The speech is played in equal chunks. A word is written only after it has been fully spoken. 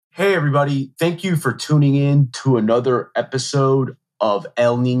Hey, everybody. Thank you for tuning in to another episode of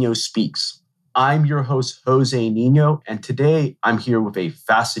El Niño Speaks. I'm your host, Jose Niño, and today I'm here with a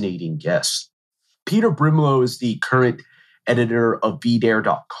fascinating guest. Peter Brimlow is the current editor of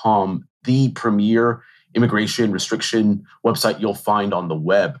VDare.com, the premier immigration restriction website you'll find on the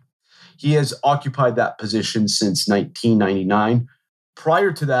web. He has occupied that position since 1999.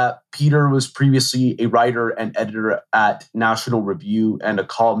 Prior to that, Peter was previously a writer and editor at National Review and a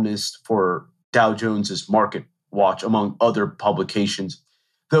columnist for Dow Jones's Market Watch, among other publications,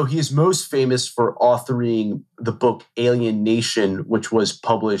 though he is most famous for authoring the book Alien Nation, which was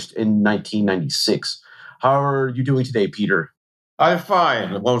published in 1996. How are you doing today, Peter? I'm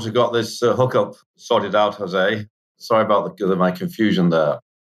fine. Once we got this hookup sorted out, Jose. Sorry about my confusion there.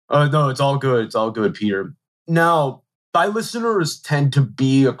 No, it's all good. It's all good, Peter. Now, my listeners tend to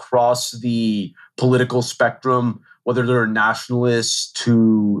be across the political spectrum, whether they're nationalists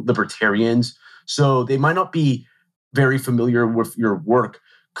to libertarians. So they might not be very familiar with your work.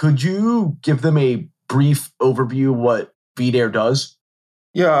 Could you give them a brief overview of what VDare does?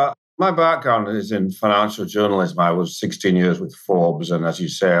 Yeah, my background is in financial journalism. I was 16 years with Forbes, and as you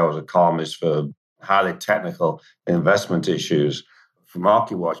say, I was a columnist for highly technical investment issues for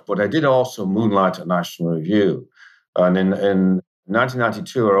Market Watch. But I did also moonlight at National Review. And in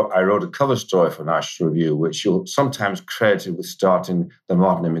 1992, I wrote a cover story for National Review, which you'll sometimes credit with starting the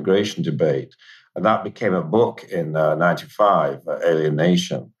modern immigration debate. And that became a book in 95, Alien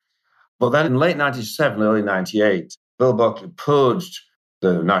Nation. But then in late 97, early 98, Bill Buckley purged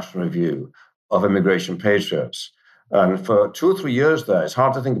the National Review of immigration patriots. And for 2 or 3 years there, it's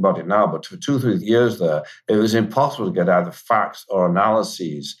hard to think about it now, but for 2 or 3 years there, it was impossible to get either facts or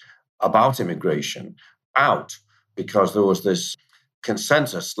analyses about immigration out, because there was this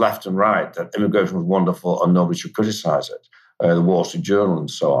consensus left and right that immigration was wonderful and nobody should criticize it, the Wall Street Journal and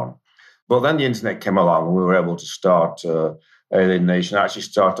so on. But then the internet came along and we were able to start Alien Nation. Actually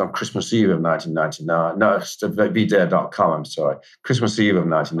started on Christmas Eve of 1999. No, it's VDare.com, I'm sorry. Christmas Eve of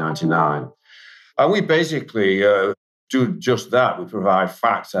 1999. And we basically do just that. We provide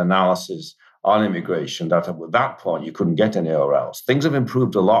facts and analysis on immigration that at that point you couldn't get anywhere else. Things have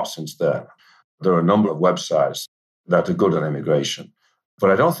improved a lot since then. There are a number of websites that are good on immigration.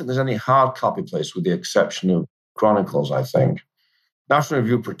 But I don't think there's any hard copy place with the exception of Chronicles, I think. National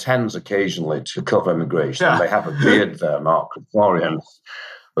Review pretends occasionally to cover immigration. Yeah. They have a beard there, Mark Krikorian.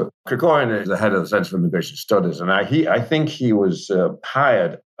 But Krikorian is the head of the Center for Immigration Studies. And I think he was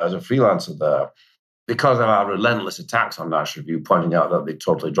hired as a freelancer there because of our relentless attacks on National Review, pointing out that they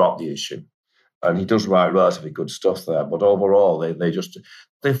totally dropped the issue. And he does write relatively good stuff there. But overall,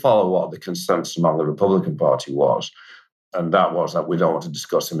 they follow what the consensus among the Republican Party was. And that was that we don't want to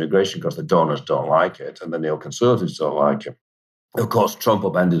discuss immigration because the donors don't like it and the neoconservatives don't like it. Of course, Trump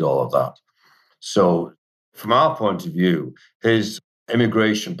upended all of that. So from our point of view, his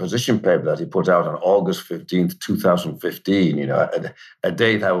immigration position paper that he put out on August 15th, 2015, a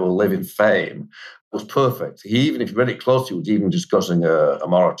day that will live in fame, was perfect. He, even if you read it closely, was even discussing a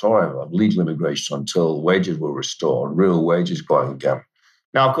moratorium of legal immigration until wages were restored, real wages going again.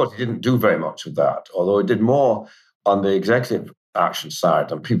 Now, of course, he didn't do very much of that, although he did more on the executive action side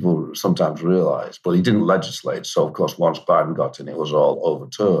than people sometimes realize. But he didn't legislate. So, of course, once Biden got in, it was all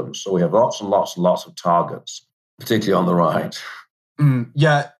overturned. So we have lots and lots and lots of targets, particularly on the right.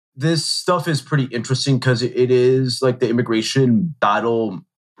 Yeah, this stuff is pretty interesting because it is like the immigration battle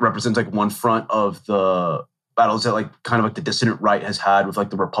represents like one front of the battles that like kind of like the dissident right has had with like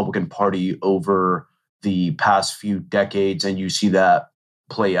the Republican Party over the past few decades. And you see that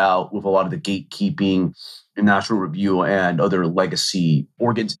play out with a lot of the gatekeeping in National Review and other legacy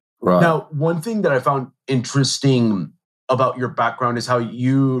organs. Right. Now, one thing that I found interesting about your background is how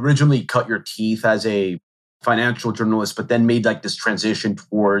you originally cut your teeth as a financial journalist, but then made like this transition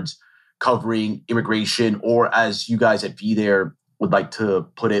towards covering immigration, or as you guys at VDare would like to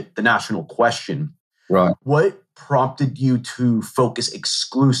put it, the national question. Right. What prompted you to focus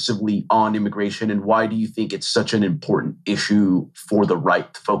exclusively on immigration, and why do you think it's such an important issue for the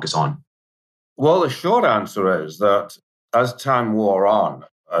right to focus on? Well, the short answer is that as time wore on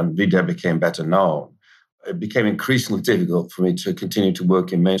and VDare became better known, it became increasingly difficult for me to continue to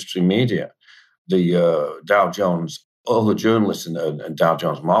work in mainstream media. The Dow Jones, all the journalists in Dow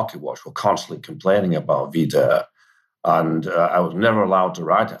Jones Market Watch were constantly complaining about VDare. And I was never allowed to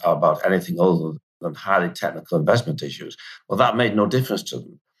write about anything other than highly technical investment issues. Well, that made no difference to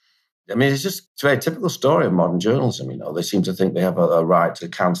them. I mean, it's a very typical story of modern journalism. They seem to think they have a right to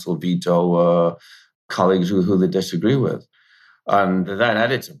cancel, veto colleagues who they disagree with. And then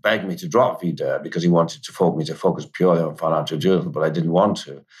editor begged me to drop VDare because he wanted me to focus purely on financial journalism, but I didn't want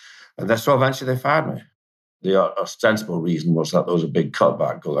to. And then so eventually they fired me. The ostensible reason was that there was a big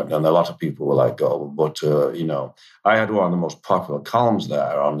cutback going, and a lot of people were like, "Oh, but I had one of the most popular columns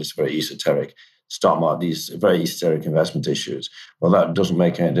there on this very esoteric stock market, these very esoteric investment issues." Well, that doesn't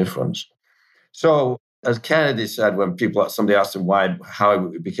make any difference. So, as Kennedy said, when somebody asked him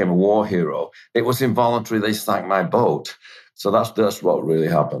how he became a war hero, it was involuntary. They sank my boat. So that's what really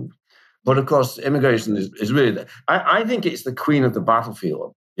happened. But of course, immigration is really, I think it's the queen of the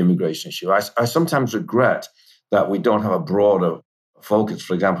battlefield, immigration issue. I sometimes regret that we don't have a broader focus.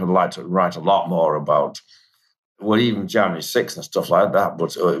 For example, I'd like to write a lot more about, well, even January 6th and stuff like that.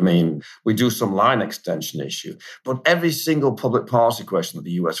 But I mean, we do some line extension issue. But every single public policy question that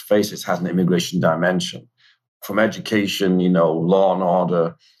the US faces has an immigration dimension, from education, law and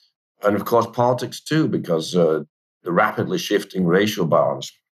order, and of course, politics too, because the rapidly shifting racial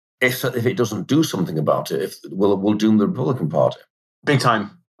balance, if it doesn't do something about it, will doom the Republican Party. Big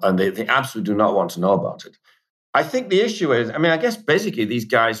time. And they absolutely do not want to know about it. I think the issue is, I guess basically these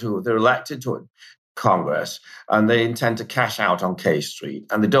guys they're elected to Congress and they intend to cash out on K Street,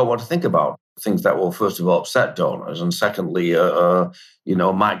 and they don't want to think about things that will, first of all, upset donors, and secondly,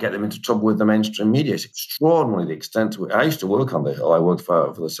 might get them into trouble with the mainstream media. It's extraordinary the extent to which, I used to work on the Hill. I worked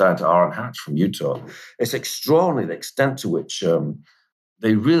for the Senator Orrin Hatch from Utah. It's extraordinary the extent to which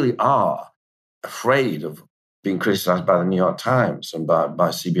they really are afraid of being criticized by the New York Times and by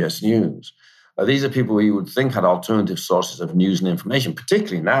CBS News. These are people who you would think had alternative sources of news and information,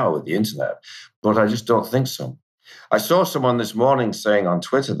 particularly now with the internet, but I just don't think so. I saw someone this morning saying on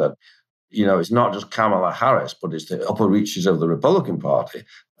Twitter that, it's not just Kamala Harris, but it's the upper reaches of the Republican Party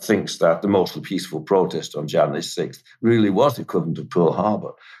thinks that the mostly peaceful protest on January 6th really was the equivalent of Pearl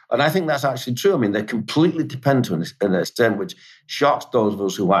Harbor. And I think that's actually true. I mean, they completely depend to an extent which shocks those of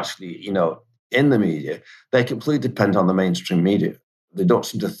us who actually, in the media, they completely depend on the mainstream media. They don't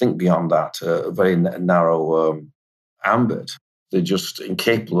seem to think beyond that very narrow ambit. They're just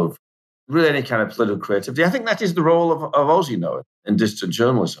incapable of really any kind of political creativity. I think that is the role of us, in distant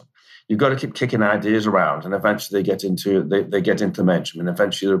journalism. You've got to keep kicking ideas around, and eventually they get into the mainstream, and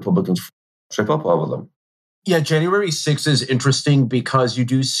eventually the Republicans trip up over them. Yeah, January 6th is interesting because you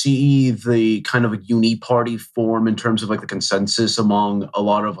do see the kind of a uni-party form in terms of like the consensus among a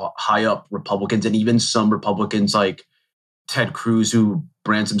lot of high-up Republicans, and even some Republicans like Ted Cruz, who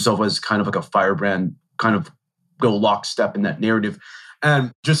brands himself as kind of like a firebrand, kind of go lockstep in that narrative.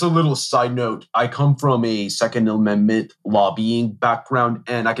 And just a little side note, I come from a Second Amendment lobbying background,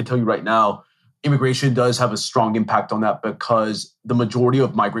 and I can tell you right now, immigration does have a strong impact on that because the majority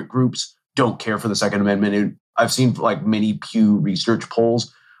of migrant groups don't care for the Second Amendment. And I've seen like many Pew Research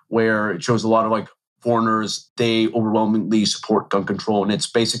polls where it shows a lot of like foreigners, they overwhelmingly support gun control. And it's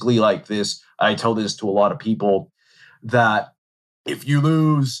basically like this, I tell this to a lot of people, that if you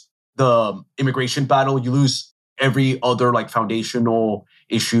lose the immigration battle, you lose every other like foundational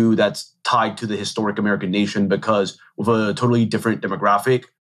issue that's tied to the historic American nation, because with a totally different demographic,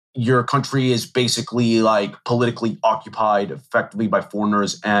 your country is basically like politically occupied effectively by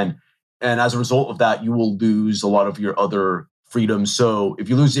foreigners. And as a result of that, you will lose a lot of your other freedoms. So if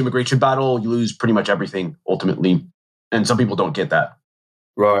you lose the immigration battle, you lose pretty much everything ultimately. And some people don't get that.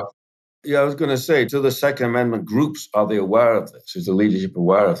 Right. Yeah, I was going to say, to the Second Amendment groups, are they aware of this? Is the leadership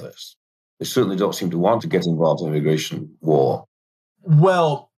aware of this? They certainly don't seem to want to get involved in immigration war.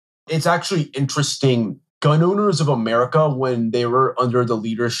 Well, it's actually interesting. Gun Owners of America, when they were under the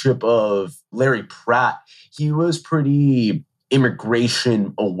leadership of Larry Pratt, he was pretty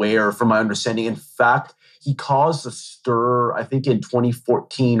immigration aware from my understanding. In fact, he caused a stir, I think in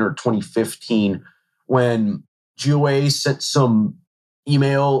 2014 or 2015, when GOA sent some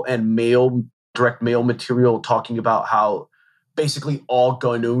email and direct mail material talking about how basically all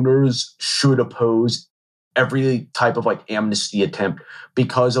gun owners should oppose every type of like amnesty attempt,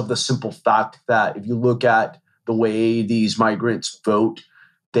 because of the simple fact that if you look at the way these migrants vote,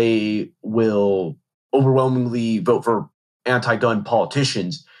 they will overwhelmingly vote for anti-gun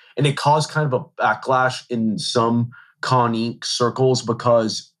politicians. And it caused kind of a backlash in some Con Inc. circles,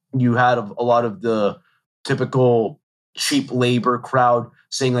 because you had a lot of the typical cheap labor crowd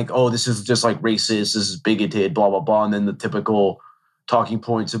saying like, oh, this is just like racist, this is bigoted, blah, blah, blah. And then the typical talking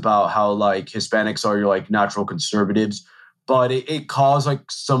points about how like Hispanics are your like natural conservatives. But it caused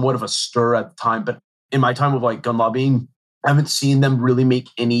like somewhat of a stir at the time. But in my time of like gun lobbying, I haven't seen them really make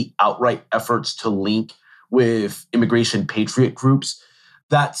any outright efforts to link with immigration patriot groups.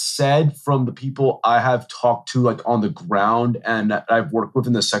 That said, from the people I have talked to like on the ground and that I've worked with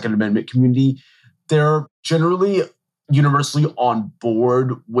in the Second Amendment community, they're generally universally on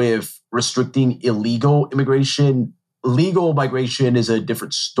board with restricting illegal immigration. Legal migration is a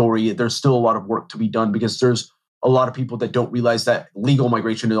different story. There's still a lot of work to be done because there's a lot of people that don't realize that legal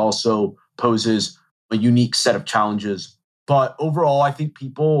migration also poses a unique set of challenges. But overall, I think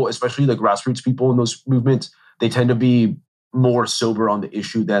people, especially the grassroots people in those movements, they tend to be more sober on the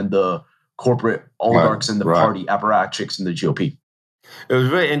issue than the corporate oligarchs and the party apparatchiks in the GOP. It was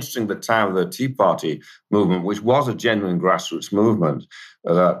very interesting the time of the Tea Party movement, which was a genuine grassroots movement,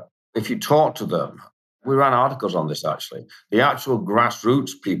 that if you talk to them, we ran articles on this actually. The actual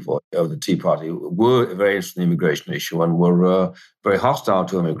grassroots people of the Tea Party were very interested in the immigration issue and were very hostile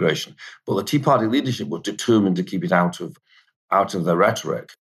to immigration. But the Tea Party leadership was determined to keep it out of their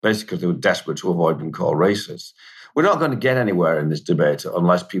rhetoric, basically because they were desperate to avoid being called racist. We're not going to get anywhere in this debate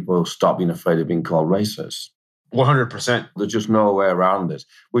unless people stop being afraid of being called racist. 100%. There's just no way around this.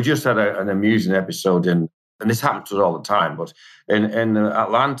 We just had an amusing episode and this happens to us all the time, but in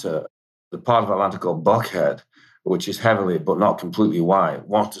Atlanta, the part of Atlanta called Buckhead, which is heavily but not completely white,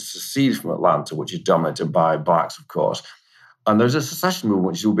 wants to secede from Atlanta, which is dominated by blacks, of course. And there's a secession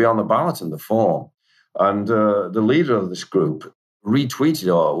movement which will be on the ballot in the fall. And the leader of this group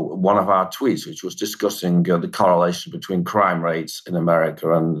retweeted one of our tweets, which was discussing the correlation between crime rates in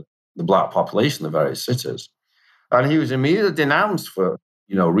America and the black population in the various cities. And he was immediately denounced for,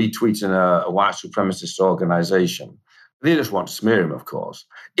 retweeting a white supremacist organization. They just want to smear him, of course.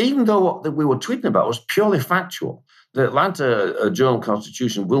 Even though what we were tweeting about was purely factual. The Atlanta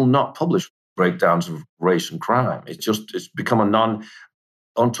Journal-Constitution will not publish breakdowns of race and crime. It's become a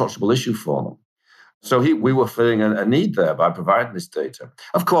untouchable issue for them. So we were filling a need there by providing this data.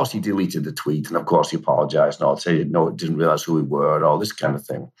 Of course, he deleted the tweet, and of course, he apologized, and I'll say, no, it didn't realize who we were, and all this kind of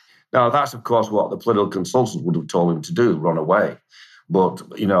thing. Now, that's, of course, what the political consultants would have told him to do, run away. But,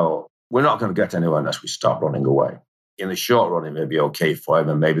 we're not going to get anywhere unless we stop running away. In the short run, it may be okay for him,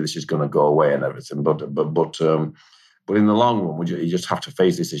 and maybe this is going to go away and everything. But in the long run, you just have to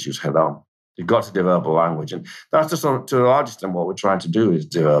face these issues head on. You've got to develop a language. And that's just to a large extent what we're trying to do is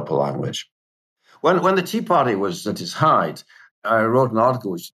develop a language. When the Tea Party was at its height, I wrote an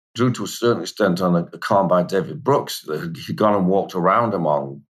article which drew to a certain extent on a column by David Brooks. He'd gone and walked around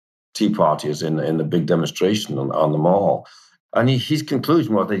among Tea Partiers in the big demonstration on the Mall. And his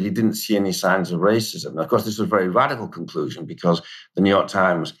conclusion was that he didn't see any signs of racism. And of course, this was a very radical conclusion because the New York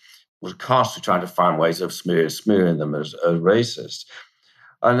Times was constantly trying to find ways of smearing them as racist.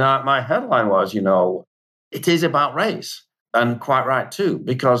 And my headline was, it is about race. And quite right, too,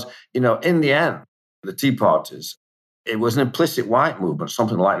 because, in the end, the Tea Parties, it was an implicit white movement,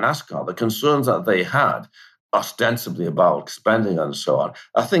 something like NASCAR. The concerns that they had, ostensibly about spending and so on,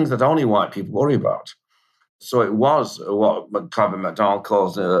 are things that only white people worry about. So it was what Calvin MacDonald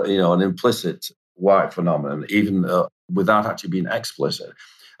calls, an implicit white phenomenon, even without actually being explicit.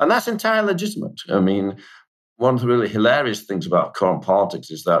 And that's entirely legitimate. I mean, one of the really hilarious things about current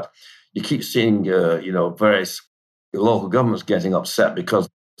politics is that you keep seeing, various local governments getting upset because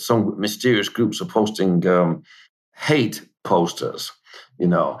some mysterious groups are posting hate posters. They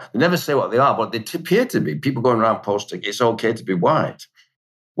never say what they are, but they appear to be people going around posting, it's okay to be white.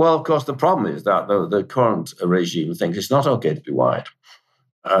 Well, of course, the problem is that the current regime thinks it's not okay to be white.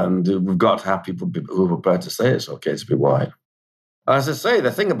 And we've got to have people who are prepared to say it's okay to be white. As I say, the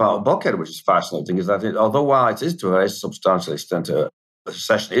thing about Buckhead, which is fascinating, is that although white is to a very substantial extent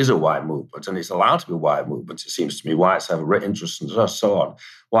secession is a white movement, and it's allowed to be a white movement, it seems to me. Whites have a interest and so on.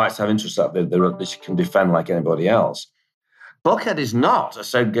 Whites have interests that they can defend like anybody else. Buckhead is not a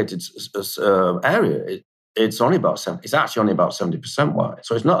segregated area. It's actually only about 70% white.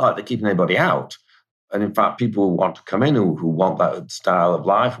 So it's not like they're keeping anybody out. And in fact, people who want to come in who want that style of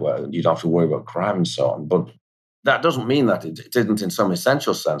life where you don't have to worry about crime and so on. But that doesn't mean that it isn't in some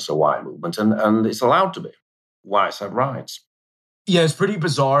essential sense a white movement, and it's allowed to be. Whites have rights. Yeah, it's pretty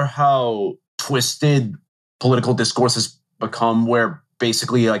bizarre how twisted political discourse has become, where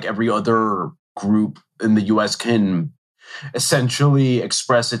basically like every other group in the US can essentially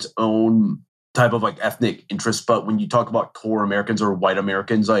express its own type of like ethnic interest. But when you talk about core Americans or white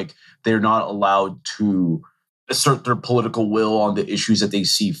Americans, like they're not allowed to assert their political will on the issues that they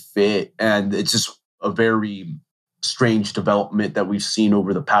see fit. And it's just a very strange development that we've seen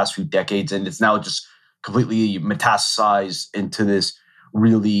over the past few decades. And it's now just completely metastasized into this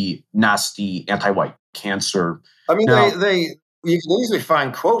really nasty anti-white cancer. I mean, now, you can easily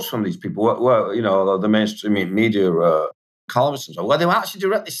find quotes from these people, the mainstream media columnists and so on, where they will actually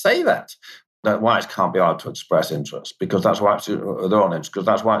directly say that whites can't be allowed to express interest because that's their own interest, because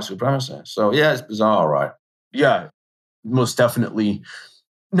that's white supremacy. So, yeah, it's bizarre, right? Yeah, most definitely.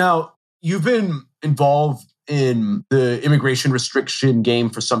 Now, you've been involved in the immigration restriction game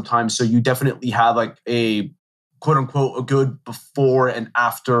for some time. So you definitely have like a quote unquote a good before and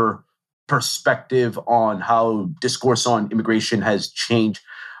after perspective on how discourse on immigration has changed.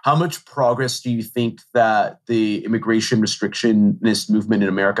 How much progress do you think that the immigration restrictionist movement in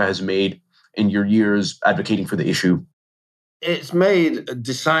America has made in your years advocating for the issue? It's made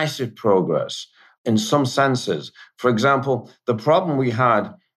decisive progress in some senses. For example, the problem we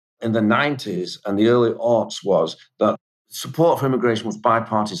had in the 90s and the early aughts was that support for immigration was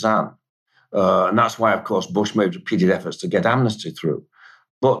bipartisan. And that's why, of course, Bush made repeated efforts to get amnesty through.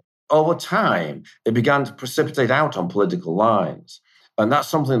 But over time, it began to precipitate out on political lines. And that's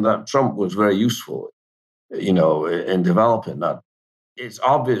something that Trump was very useful, in developing that. It's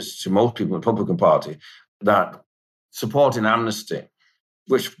obvious to most people in the Republican Party that supporting amnesty,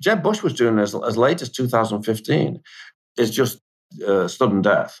 which Jeb Bush was doing as late as 2015, is just sudden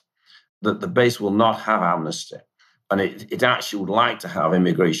death. That the base will not have amnesty. And it actually would like to have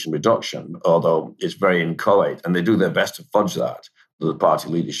immigration reduction, although it's very inchoate, and they do their best to fudge that, the party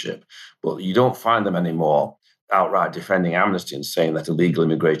leadership. But you don't find them anymore outright defending amnesty and saying that illegal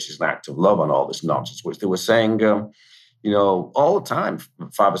immigration is an act of love and all this nonsense, which they were saying, all the time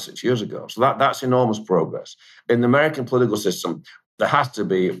 5 or 6 years ago. So that's enormous progress. In the American political system, there has to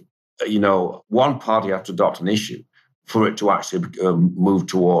be, one party has to adopt an issue for it to actually move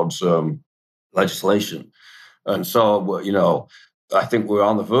towards legislation. And so, I think we're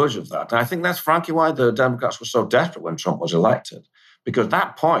on the verge of that. And I think that's frankly why the Democrats were so desperate when Trump was elected. Because at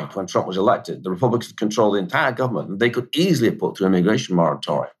that point, when Trump was elected, the Republicans controlled the entire government, and they could easily have put through an immigration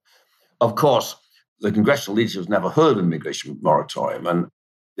moratorium. Of course, the congressional leadership has never heard of an immigration moratorium. And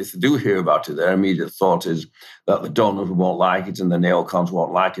if they do hear about it, their immediate thought is that the donors won't like it, and the neocons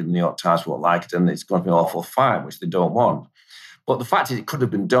won't like it, and the New York Times won't like it, and it's going to be an awful fight, which they don't want. But the fact is, it could have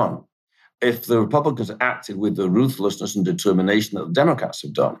been done if the Republicans acted with the ruthlessness and determination that the Democrats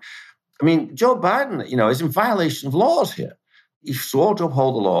have done. I mean, Joe Biden, is in violation of laws here. He swore to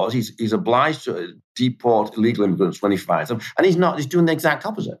uphold the laws. He's obliged to deport illegal immigrants when he finds them, and he's not. He's doing the exact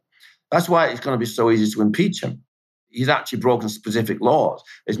opposite. That's why it's going to be so easy to impeach him. He's actually broken specific laws.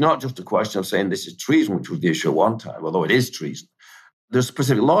 It's not just a question of saying this is treason, which was the issue at one time, although it is treason. There's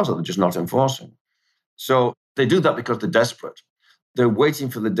specific laws that they're just not enforcing. So they do that because they're desperate. They're waiting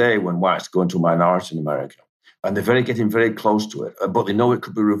for the day when whites go into a minority in America. And they're getting very close to it. But they know it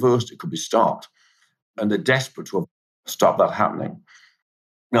could be reversed, it could be stopped. And they're desperate to stop that happening.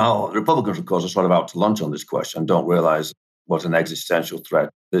 Now, the Republicans, of course, are sort of out to lunch on this question and don't realize what an existential threat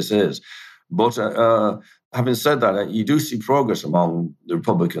this is. But having said that, you do see progress among the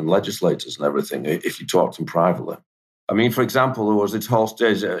Republican legislators and everything if you talk to them privately. I mean, for example, there was this whole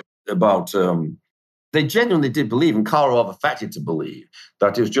stage about they genuinely did believe, and Colorado affected to believe,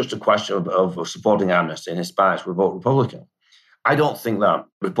 that it was just a question of supporting amnesty and Hispanics would vote Republican. I don't think that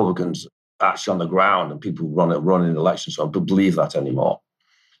Republicans actually on the ground and people running elections don't believe that anymore,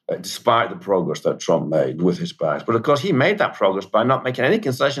 despite the progress that Trump made with Hispanics. But of course, he made that progress by not making any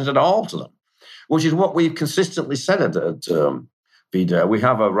concessions at all to them, which is what we've consistently said at VDA. We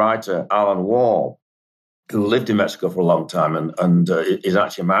have a writer, Alan Wall, who lived in Mexico for a long time and is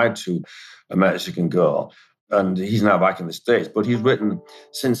actually married to a Mexican girl. And he's now back in the States. But he's written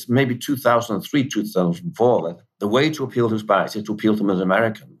since maybe 2003, 2004, that the way to appeal to Hispanics is to appeal to them as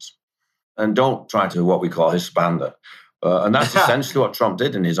Americans. And don't try to what we call Hispander. And that's essentially what Trump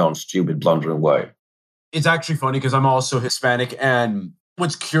did in his own stupid, blundering way. It's actually funny because I'm also Hispanic. And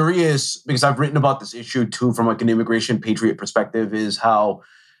what's curious, because I've written about this issue too from like an immigration patriot perspective, is how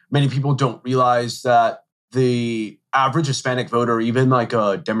many people don't realize that the average Hispanic voter, even like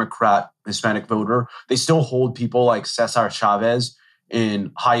a Democrat Hispanic voter, they still hold people like Cesar Chavez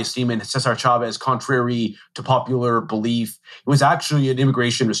in high esteem. And Cesar Chavez, contrary to popular belief, it was actually an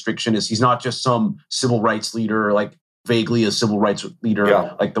immigration restrictionist. He's not just some civil rights leader, like vaguely a civil rights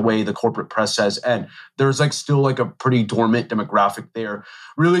leader, like the way the corporate press says. And there's like still like a pretty dormant demographic there.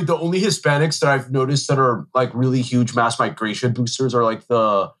 Really, the only Hispanics that I've noticed that are like really huge mass migration boosters are like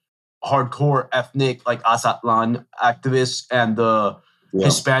the hardcore ethnic like Azatlan activists and the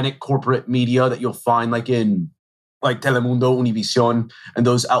Hispanic corporate media that you'll find like in like Telemundo, Univision, and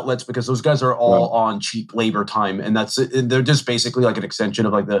those outlets, because those guys are all on cheap labor time. And they're just basically like an extension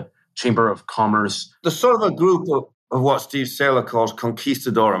of like the Chamber of Commerce. There's sort of a group of what Steve Saylor calls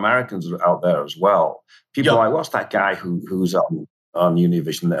conquistador Americans out there as well. People like, what's that guy who's on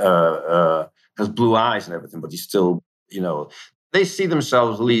Univision, has blue eyes and everything, but he's still, they see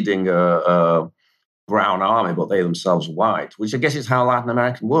themselves leading a brown army, but they themselves are white, which I guess is how Latin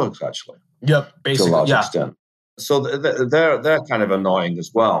American works, actually. Yep, basically, to a large extent. So they're kind of annoying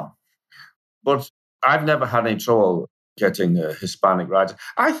as well. But I've never had any trouble getting Hispanic rights.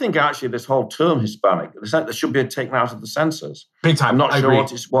 I think actually this whole term Hispanic, there should be taken out of the census. Big time. I'm not I sure agree.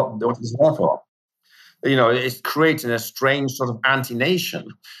 what it's there for. It's creating a strange sort of anti-nation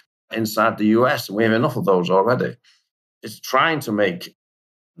inside the US, and we have enough of those already. It's trying to make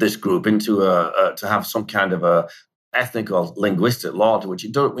this group into to have some kind of a ethnic or linguistic law, which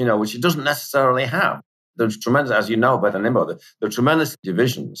it doesn't necessarily have. There's tremendous, as you know, better than anybody, there are tremendous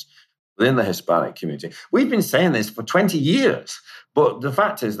divisions within the Hispanic community. We've been saying this for 20 years, but the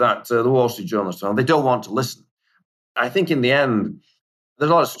fact is that the Wall Street Journal, they don't want to listen. I think in the end,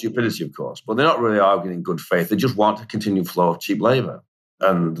 there's a lot of stupidity, of course, but they're not really arguing in good faith. They just want a continued flow of cheap labor,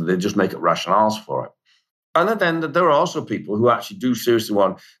 and they just make up rationales for it. And then there are also people who actually do seriously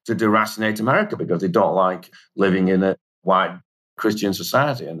want to deracinate America because they don't like living in a white Christian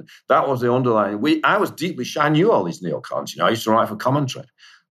society. And that was the underlying. I was deeply shy. I knew all these neocons. I used to write for commentary.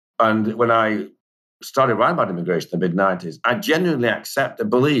 And when I started writing about immigration in the mid-90s, I genuinely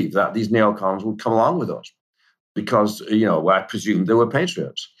believed that these neocons would come along with us because, I presumed they were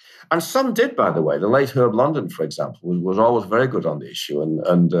patriots. And some did, by the way. The late Herb London, for example, was always very good on the issue.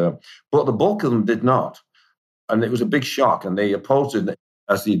 But the bulk of them did not. And it was a big shock. And they opposed it,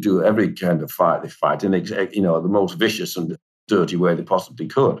 as they do every kind of fight. They fight in the most vicious and dirty way they possibly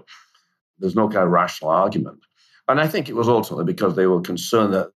could. There's no kind of rational argument. And I think it was ultimately because they were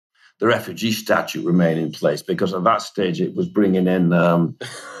concerned that the refugee statute remained in place, because at that stage it was bringing in, they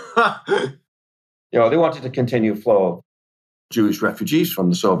wanted to continue flow of Jewish refugees from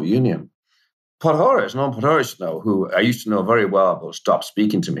the Soviet Union. Podhoretz, Noam Podhoretz, who I used to know very well, but stopped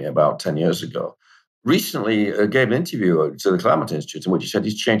speaking to me about 10 years ago, recently gave an interview to the Climate Institute in which he said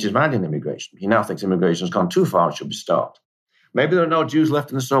he's changed his mind in immigration. He now thinks immigration has gone too far and should be stopped. Maybe there are no Jews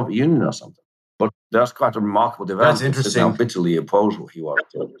left in the Soviet Union or something, but that's quite a remarkable development. That's interesting. Now bitterly opposed what he was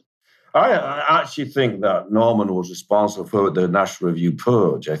doing. I actually think that Norman was responsible for the National Review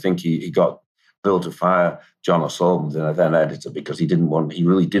purge. I think he got Bill to fire John O'Sullivan, the then editor, because he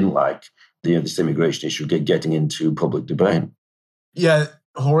really didn't like this immigration issue getting into public debate. Yeah,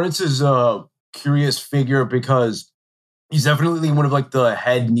 Horowitz is a curious figure because he's definitely one of the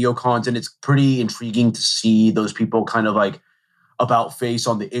head neocons, and it's pretty intriguing to see those people kind of about face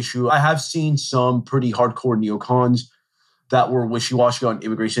on the issue. I have seen some pretty hardcore neocons that were wishy-washy on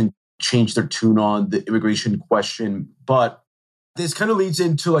immigration change their tune on the immigration question. But this kind of leads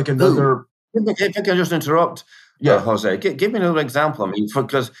into another... If I can just interrupt, Jose, give me another example.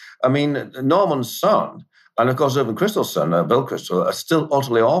 Because Norman's son, and of course Irving Kristol's son, Bill Kristol, are still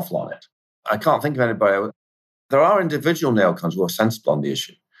utterly awful on it. I can't think of anybody. There are individual neocons who are sensible on the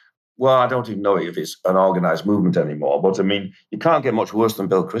issue. Well, I don't even know if it's an organized movement anymore, but you can't get much worse than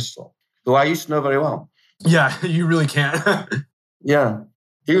Bill Kristol, who I used to know very well. Yeah, you really can't. Yeah.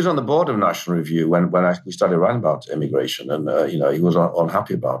 He was on the board of National Review when we started writing about immigration, and he was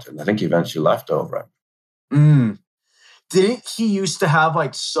unhappy about it. And I think he eventually left over it. Didn't he used to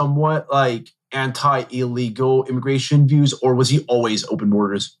have somewhat anti-illegal immigration views, or was he always open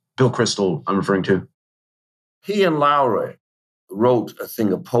borders? Bill Kristol, I'm referring to. He and Lowry wrote a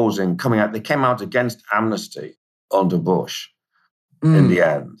thing coming out. They came out against amnesty under Bush in the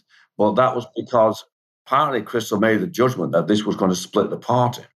end, but that was because partly Kristol made the judgment that this was going to split the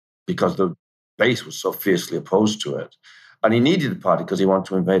party because the base was so fiercely opposed to it. And he needed the party because he wanted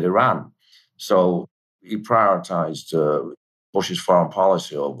to invade Iran. So he prioritized Bush's foreign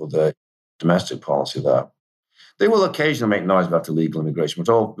policy over the domestic policy there. They will occasionally make noise about illegal immigration,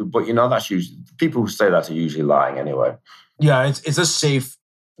 but that's usually, people who say that are usually lying anyway. Yeah, it's a safe...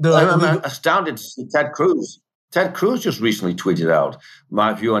 I'm astounded to see Ted Cruz. Ted Cruz just recently tweeted out,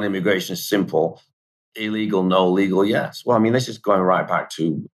 "My view on immigration is simple. Illegal, no. Legal, yes." Well, this is going right back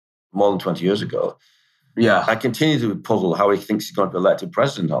to more than 20 years ago. Yeah. I continue to be puzzled how he thinks he's going to be elected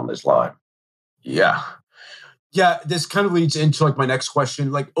president on this line. Yeah. Yeah, this kind of leads into my next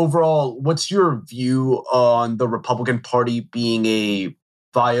question. Overall, what's your view on the Republican Party being a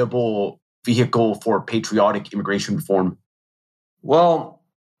viable vehicle for patriotic immigration reform? Well,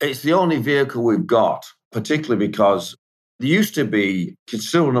 it's the only vehicle we've got, particularly because there used to be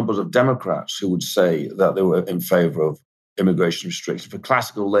considerable numbers of Democrats who would say that they were in favor of immigration restrictions for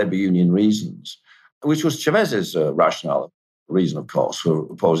classical labor union reasons, which was Chavez's rationale, reason, of course,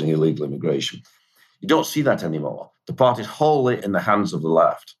 for opposing illegal immigration. You don't see that anymore. The party is wholly in the hands of the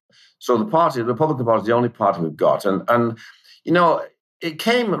left. So the Republican Party, is the only party we've got. And it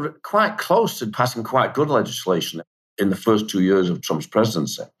came quite close to passing quite good legislation in the first 2 years of Trump's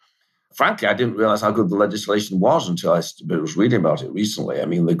presidency. Frankly, I didn't realize how good the legislation was until I was reading about it recently. I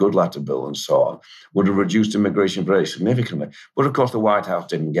mean, the good letter bill and so on would have reduced immigration very significantly. But of course, the White House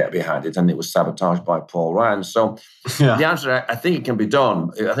didn't get behind it, and it was sabotaged by Paul Ryan. So the Yeah. answer, I think it can be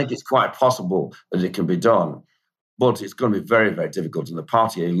done. I think it's quite possible that it can be done. But it's going to be very, very difficult. And the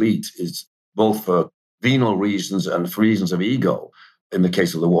party elite is both for venal reasons and for reasons of ego. In the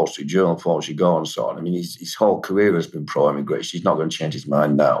case of the Wall Street Journal, Paul Gigot and so on. I mean, his whole career has been pro-immigration. He's not going to change his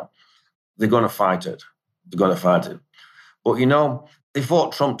mind now. They're going to fight it. They're going to fight it. But, they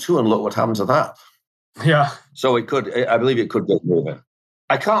fought Trump too, and look what happened to that. Yeah. So I believe it could get moving.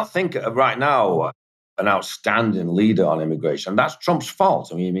 I can't think of right now an outstanding leader on immigration. That's Trump's fault.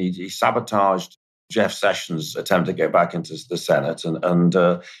 I mean, he sabotaged Jeff Sessions' attempt to get back into the Senate, and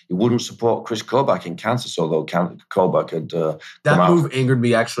he wouldn't support Chris Kobach in Kansas, although Kobach had That move angered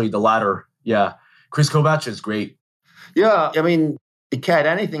me, actually, the latter. Yeah. Chris Kobach is great. Yeah, I mean, he cared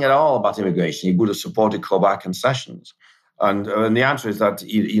anything at all about immigration, he would have supported Kobach and Sessions. And the answer is that,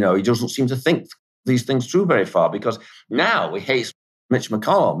 he doesn't seem to think these things through very far, because now he hates Mitch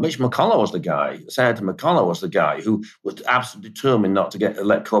McConnell. Mitch McConnell was the guy, Senator McConnell was the guy who was absolutely determined not to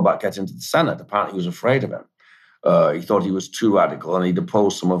let Kobach get into the Senate. Apparently he was afraid of him. He thought he was too radical, and he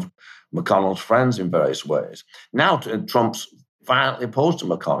deposed some of McConnell's friends in various ways. Now Trump's violently opposed to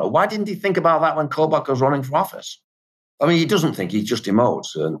McConnell. Why didn't he think about that when Kobach was running for office? I mean, he doesn't think, he just emotes.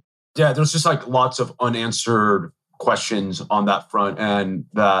 Yeah, there's just like lots of unanswered questions on that front, and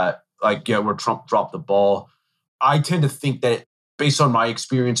that, like, yeah, where Trump dropped the ball. I tend to think that based on my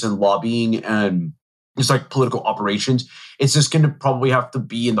experience in lobbying and just like political operations, it's just going to probably have to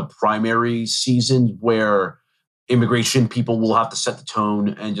be in the primary season where immigration people will have to set the tone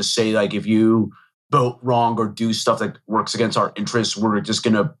and just say, like, if you vote wrong or do stuff that works against our interests, we're just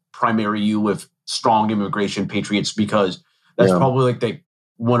going to primary you with strong immigration patriots, because that's probably like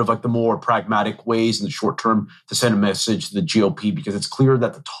one of like the more pragmatic ways in the short term to send a message to the GOP, because it's clear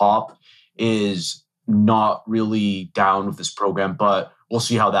that the top is not really down with this program, but we'll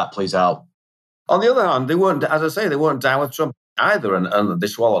see how that plays out. On the other hand, they weren't, as I say, they weren't down with Trump either, and they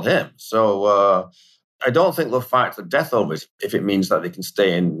swallowed him. So I don't think they'll fight to death over it if it means that they can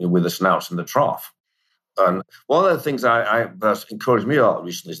stay in with the snouts in the trough. And one of the things that's encouraged me a lot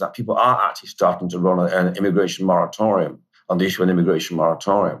recently is that people are actually starting to run an immigration moratorium, on the issue of an immigration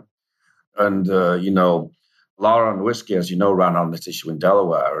moratorium. And, Laura Nowinski, as you know, ran on this issue in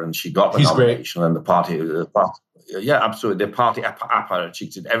Delaware, and she got the nomination. Great. And the party, yeah, absolutely. The party apparatus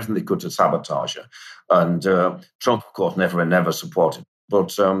did everything they could to sabotage her. And Trump, of course, never supported.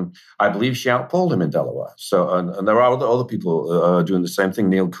 But I believe she outpolled him in Delaware. So, and there are other people doing the same thing.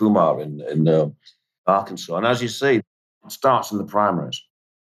 Neil Kumar in Arkansas. And as you say, it starts in the primaries.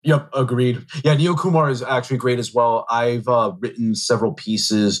 Yep, agreed. Yeah, Neil Kumar is actually great as well. I've written several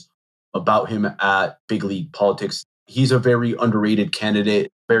pieces about him at Big League Politics. He's a very underrated candidate,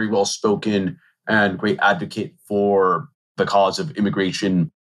 very well-spoken, and great advocate for the cause of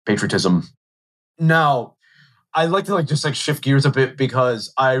immigration patriotism. Now, I'd like to just shift gears a bit,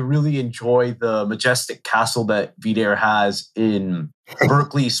 because I really enjoy the majestic castle that VDARE has in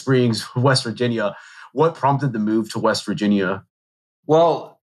Berkeley Springs, West Virginia. What prompted the move to West Virginia?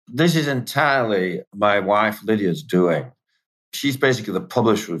 Well, this is entirely my wife Lydia's doing. She's basically the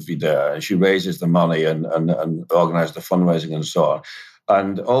publisher of VDARE, and she raises the money and organizes the fundraising and so on.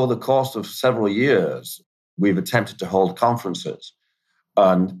 And over the course of several years, we've attempted to hold conferences.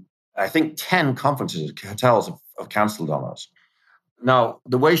 And I think 10 conferences, hotels have cancelled on us. Now,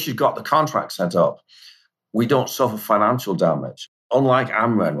 the way she's got the contract set up, we don't suffer financial damage, unlike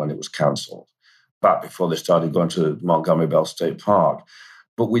Amren when it was cancelled, back before they started going to Montgomery Bell State Park.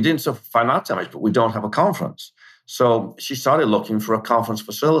 But we didn't suffer financial damage, but we don't have a conference. So she started looking for a conference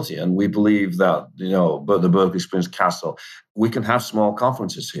facility, and we believe that, the Berkeley Springs Castle, we can have small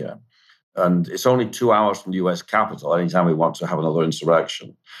conferences here. And it's only 2 hours from the U.S. Capitol anytime we want to have another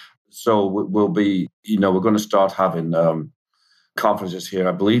insurrection. So we'll be, we're going to start having conferences here.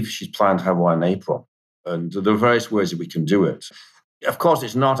 I believe she's planned to have one in April. And there are various ways that we can do it. Of course,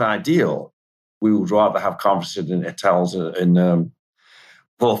 it's not ideal. We would rather have conferences in hotels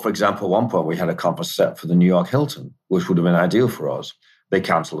well, for example, at one point we had a conference set for the New York Hilton, which would have been ideal for us. They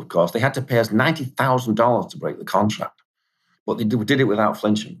cancelled, of course. They had to pay us $90,000 to break the contract. But they did it without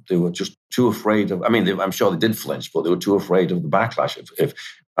flinching. They were just too afraid of, I'm sure they did flinch, but they were too afraid of the backlash if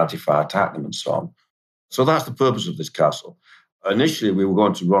Antifa attacked them and so on. So that's the purpose of this castle. Initially, we were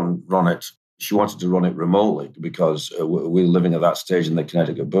going to run it. She wanted to run it remotely because we were living at that stage in the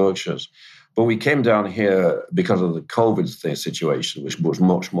Connecticut Berkshires. But we came down here because of the COVID situation, which was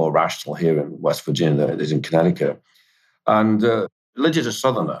much more rational here in West Virginia than it is in Connecticut. And Lydia's a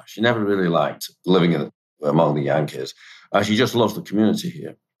Southerner. She never really liked living among the Yankees. She just loves the community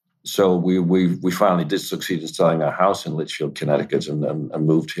here. So we finally did succeed in selling our house in Litchfield, Connecticut, and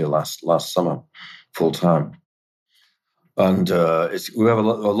moved here last summer, full time. And we have a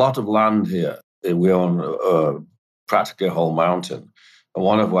lot of land here. We own practically a whole mountain. And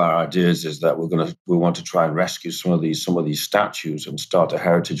one of our ideas is that we want to try and rescue some of these statues and start a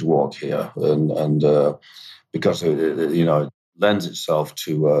heritage walk here, and because it lends itself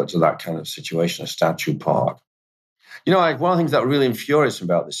to that kind of situation, a statue park. One of the things that really infuriates me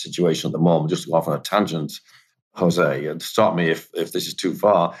about this situation at the moment, just to go off on a tangent, Jose, and stop me if this is too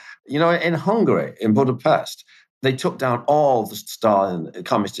far. In Hungary, in Budapest, they took down all the Stalin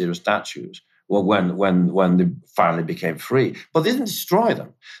communist era statues. Well, when they finally became free, but they didn't destroy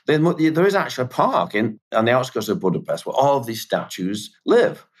them. There is actually a park on the outskirts of Budapest where all of these statues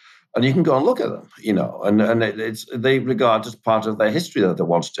live, and you can go and look at them. And they regard as part of their history that at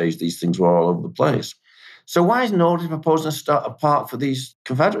one stage these things were all over the place. So why is nobody proposing to start a park for these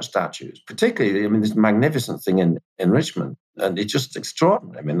Confederate statues? Particularly, this magnificent thing in Richmond, and it's just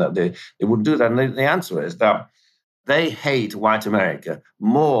extraordinary. That they wouldn't do that. And the answer is that they hate white America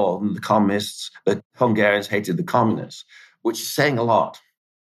more than the communists. The Hungarians hated the communists, which is saying a lot.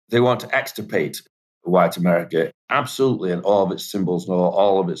 They want to extirpate white America absolutely, and all of its symbols and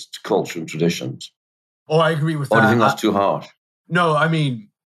all of its culture and traditions. Oh, I agree with that. Or do you think that's too harsh? No,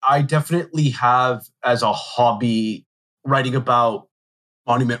 I definitely have as a hobby writing about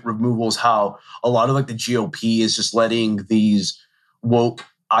monument removals, how a lot of the GOP is just letting these woke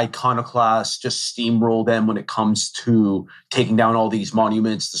iconoclasts just steamroll them when it comes to taking down all these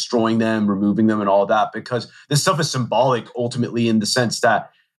monuments, destroying them, removing them, and all that, because this stuff is symbolic ultimately, in the sense that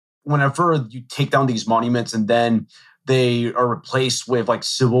whenever you take down these monuments and then they are replaced with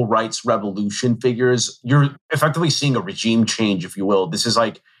civil rights revolution figures, you're effectively seeing a regime change, if you will. This is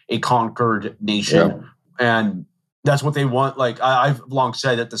a conquered nation. Yeah. And that's what they want. I've long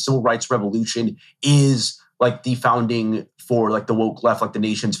said that the civil rights revolution is the founding for the woke left, the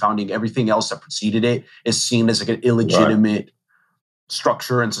nation's founding. Everything else that preceded it is seen as an illegitimate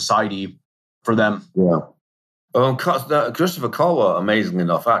structure and society for them. Yeah. Christopher Colwell, amazingly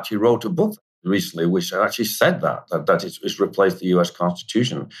enough, actually wrote a book recently which actually said that it's replaced the U.S.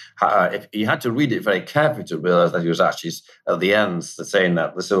 Constitution. If you had to read it very carefully to realize that he was actually at the end saying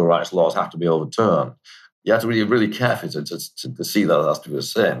that the civil rights laws have to be overturned. You have to read it really carefully to see that that's what he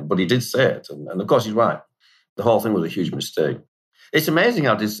was saying. But he did say it, and of course he's right. The whole thing was a huge mistake. It's amazing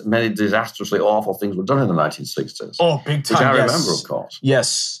how many disastrously awful things were done in the 1960s. Oh, big time! Which I remember, of course.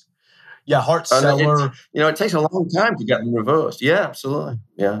 Yes. Yeah, Hart-Celler. It takes a long time to get them reversed. Yeah, absolutely.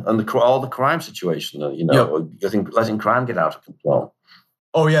 Yeah, and all the crime situation. I think letting crime get out of control.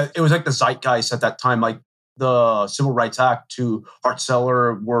 Oh yeah, it was the zeitgeist at that time. The Civil Rights Act to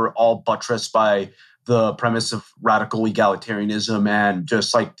Hart-Celler were all buttressed by the premise of radical egalitarianism and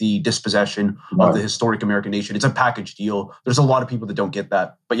just the dispossession of the historic American nation. It's a package deal. There's a lot of people that don't get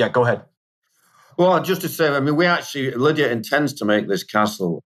that. But yeah, go ahead. Well, just to say, Lydia intends to make this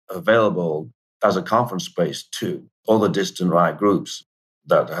castle available as a conference space to other distant right groups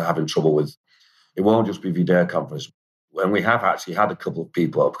that are having trouble with. It won't just be Videre conference. And we have actually had a couple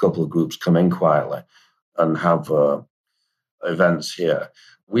of groups come in quietly and have events here.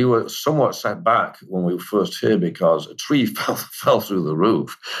 We were somewhat set back when we were first here because a tree fell through the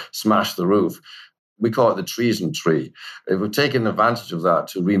roof, smashed the roof. We call it the treason tree. We've taken advantage of that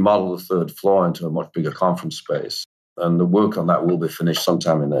to remodel the third floor into a much bigger conference space. And the work on that will be finished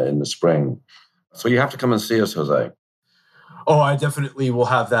sometime in the spring. So you have to come and see us, Jose. Oh, I definitely will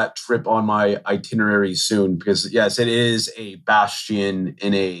have that trip on my itinerary soon because, yes, it is a bastion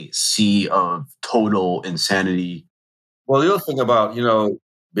in a sea of total insanity. Well, the other thing about,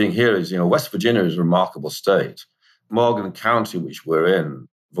 being here is, West Virginia is a remarkable state. Morgan County, which we're in,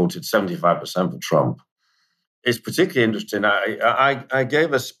 voted 75% for Trump. It's particularly interesting. I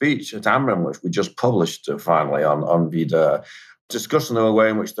gave a speech at AmRen, which we just published finally on Videre, discussing the way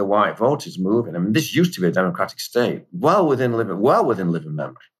in which the white vote is moving. This used to be a Democratic state, well within living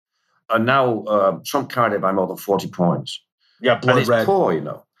memory. And now Trump carried it by more than 40 points. Yeah, blood and it's red. Poor,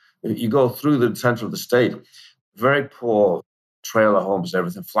 You go through the center of the state, very poor trailer homes and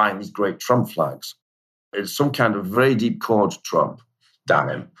everything, flying these great Trump flags. It's some kind of very deep chord to Trump. Damn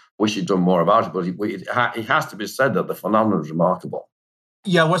him. Wish he'd done more about it, but it has to be said that the phenomenon is remarkable.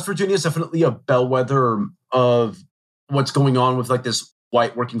 Yeah, West Virginia is definitely a bellwether of what's going on with this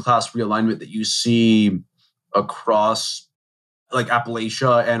white working class realignment that you see across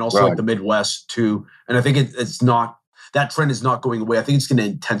Appalachia and also the Midwest too. And I think it's not, that trend is not going away. I think it's going to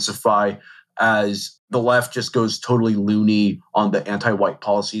intensify as the left just goes totally loony on the anti-white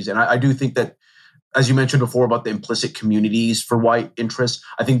policies. And I do think that, as you mentioned before about the implicit communities for white interests,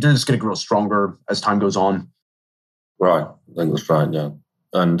 I think they're just going to grow stronger as time goes on. Right. I think that's right, yeah.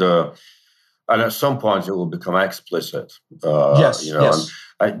 And at some point it will become explicit. Yes,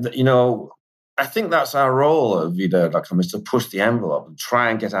 And I think that's our role at VDare.com, is to push the envelope and try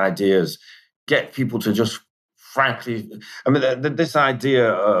and get ideas, get people to just frankly, this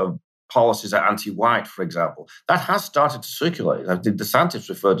idea of policies are anti-white, for example, that has started to circulate. DeSantis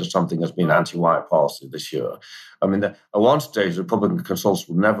referred to something as being anti-white policy this year. At one stage, Republican consultants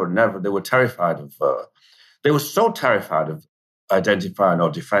would never, they were terrified of, they were so terrified of identifying or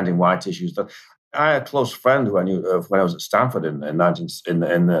defending white issues that I had a close friend who I knew when I was at Stanford in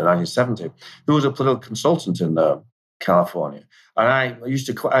 1970, who was a political consultant in California. And I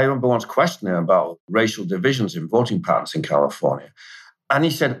remember once questioning him about racial divisions in voting patterns in California. And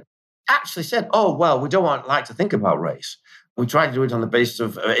he actually said, oh, well, we don't like to think about race. We try to do it on the basis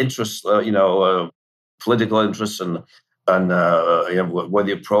of interests, political interests and whether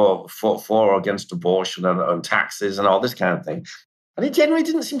you're for or against abortion and taxes and all this kind of thing. And he generally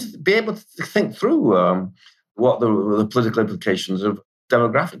didn't seem to be able to think through what the political implications of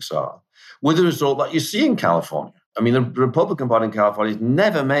demographics are, with the result that you see in California. The Republican Party in California has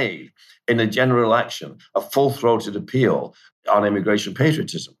never made, in a general election, a full-throated appeal on immigration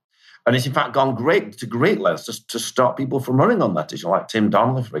patriotism. And it's in fact gone to great lengths to stop people from running on that issue, like Tim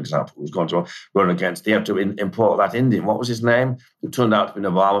Donnelly, for example, who's going to run against. They have to import that Indian. What was his name? Who turned out to be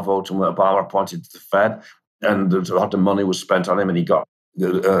an Obama voter, and Obama appointed to the Fed, and a lot of money was spent on him, and he got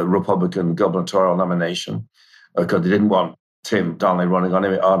the Republican gubernatorial nomination because they didn't want Tim Donnelly running on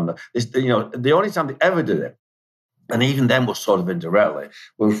him. The only time they ever did it, and even then was sort of indirectly,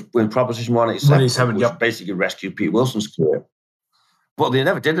 was when Proposition 187, which basically rescued Pete Wilson's career. But they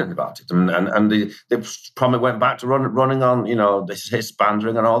never did anything about it. And they probably went back to running on, this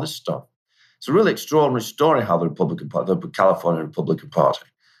hispandering and all this stuff. It's a really extraordinary story how the California Republican Party,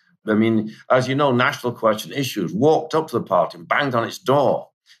 as you know, national question issues walked up to the party and banged on its door.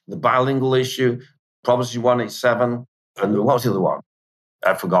 The bilingual issue, Proposition 187, and what was the other one?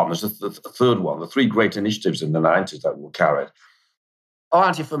 I've forgotten. There's a third one, the three great initiatives in the 90s that were carried.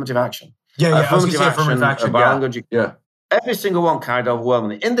 Anti-affirmative action. Affirmative action, yeah. Every single one carried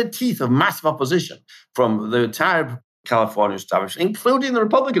overwhelmingly in the teeth of massive opposition from the entire California establishment, including the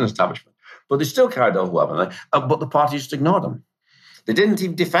Republican establishment. But they still carried overwhelmingly, but the party just ignored them. They didn't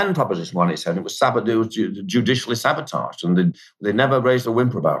even defend Proposition 187. It was judicially sabotaged, and they never raised a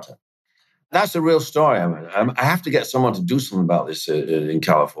whimper about it. That's a real story. I have to get someone to do something about this in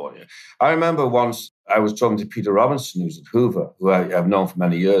California. I remember once I was talking to Peter Robinson, who's at Hoover, who I've known for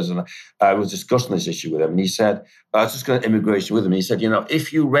many years, and I was discussing this issue with him. And he said, I was discussing immigration with him. And he said,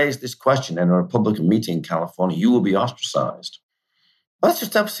 if you raise this question in a Republican meeting in California, you will be ostracized. Well, that's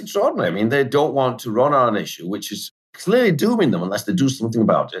just extraordinary. They don't want to run on an issue which is clearly dooming them unless they do something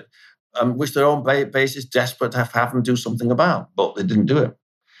about it, which their own base is desperate to have them do something about, but they didn't do it.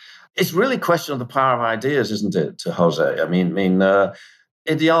 It's really a question of the power of ideas, isn't it, Jose?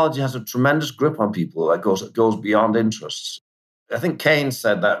 Ideology has a tremendous grip on people that goes beyond interests. I think Keynes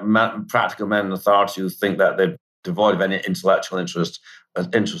said that practical men in authority who think that they're devoid of any intellectual interest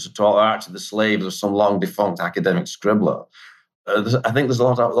at all are actually the slaves of some long-defunct academic scribbler. I think there's a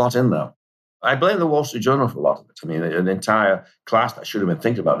lot in there. I blame the Wall Street Journal for a lot of it. An entire class that should have been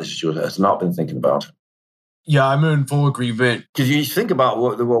thinking about this issue has not been thinking about it. Yeah, I'm in full agreement. Because you think about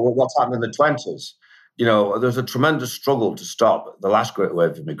what's happened in the 20s. There's a tremendous struggle to stop the last great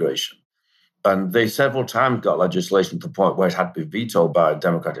wave of immigration. And they several times got legislation to the point where it had to be vetoed by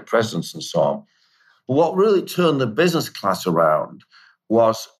Democratic presidents and so on. But what really turned the business class around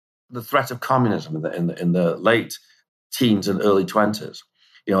was the threat of communism in the late teens and early 20s.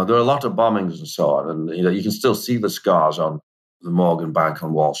 There are a lot of bombings and so on. And you can still see the scars on the Morgan Bank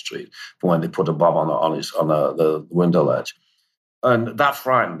on Wall Street from when they put a bomb on the window ledge. And that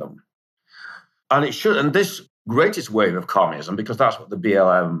frightened them. And it should, and this greatest wave of communism, because that's what the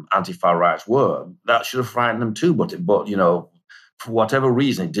BLM anti-far rights were, that should have frightened them too. But for whatever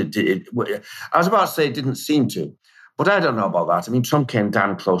reason, I was about to say it didn't seem to. But I don't know about that. Trump came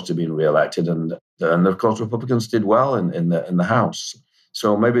damn close to being reelected, and of course Republicans did well in the House.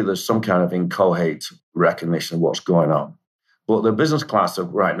 So maybe there's some kind of inchoate recognition of what's going on. But the business class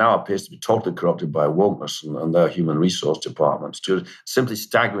right now appears to be totally corrupted by wokeness and their human resource departments to a simply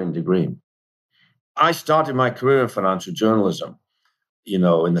staggering degree. I started my career in financial journalism, in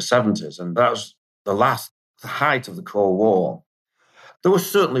the 70s, and that was the height of the Cold War. There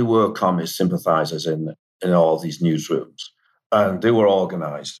certainly were communist sympathizers in all these newsrooms, and they were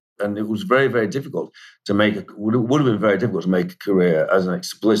organized. And it was very, very difficult to make, would have been very difficult to make a career as an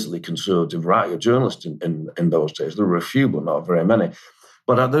explicitly conservative writer, journalist in those days. There were a few, but not very many.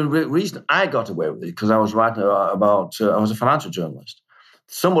 But the reason I got away with it, because I was writing about, I was a financial journalist.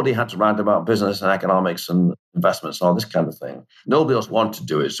 Somebody had to write about business and economics and investments and all this kind of thing. Nobody else wanted to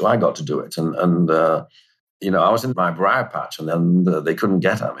do it, so I got to do it. I was in my briar patch, and then they couldn't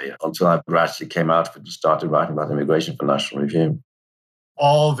get at me until I gradually came out of it and started writing about immigration for National Review.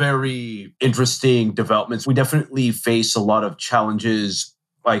 All very interesting developments. We definitely face a lot of challenges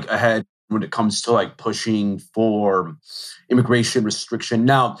ahead when it comes to pushing for immigration restriction.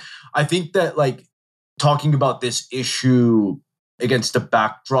 Now, I think that talking about this issue against the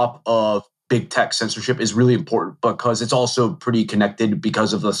backdrop of big tech censorship is really important because it's also pretty connected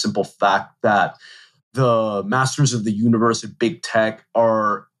because of the simple fact that the masters of the universe of big tech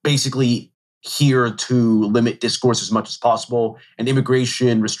are basically here to limit discourse as much as possible. And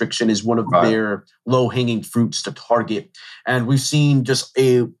immigration restriction is one of their low-hanging fruits to target. And we've seen just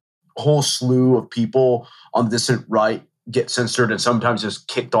a whole slew of people on the distant right get censored and sometimes just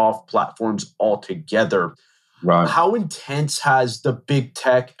kicked off platforms altogether. Right. How intense has the big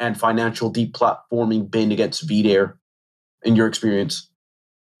tech and financial deplatforming been against VDARE in your experience?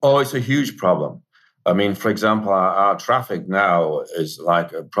 Oh, it's a huge problem. I mean, for example, our traffic now is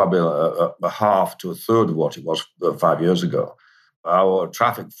probably a half to a third of what it was 5 years ago. Our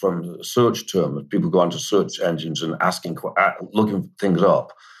traffic from search terms, people go onto search engines and looking things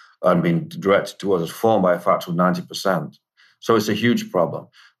up and being directed towards us, fallen by a factor of 90%. So it's a huge problem.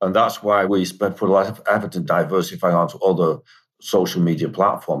 And that's why we put a lot of effort in diversifying onto other social media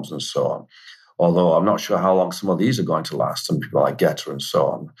platforms and so on. Although I'm not sure how long some of these are going to last, some people like Getter and so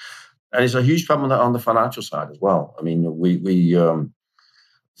on. And it's a huge problem on the financial side as well. I mean, we've been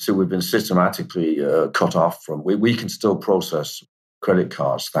systematically cut off from. We can still process credit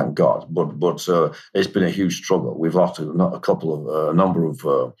cards, thank God, but it's been a huge struggle. We've lost a number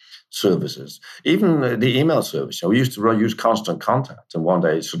of services, even the email service. We used to use Constant Contact, and one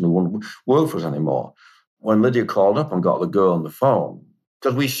day it suddenly wouldn't work for us anymore. When Lydia called up and got the girl on the phone,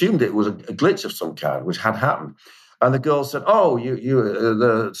 because we assumed it was a glitch of some kind, which had happened. And the girl said, "Oh,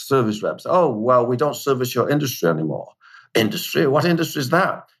 the service reps. Oh, well, we don't service your industry anymore." Industry? What industry is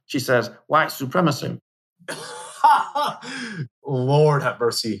that? She says, "White supremacy." Lord have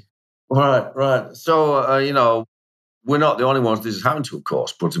mercy. Right. So, we're not the only ones this has happened to, of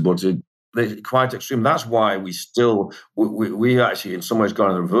course, but they're quite extreme. That's why we actually, in some ways,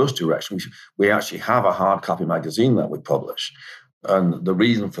 gone in the reverse direction. We actually have a hard copy magazine that we publish. And the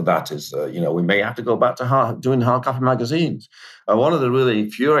reason for that is, we may have to go back to doing hard copy magazines. One of the really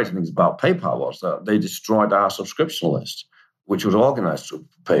infuriating things about PayPal was that they destroyed our subscription list, which was organized through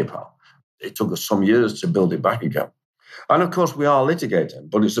PayPal. It took us some years to build it back again. And of course, we are litigating,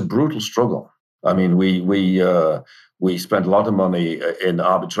 but it's a brutal struggle. I mean, we spent a lot of money in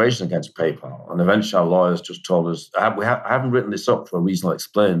arbitration against PayPal, and eventually our lawyers just told us, I haven't written this up for a reason I'll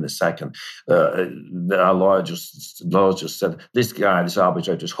explain in a second. Our lawyers just said, this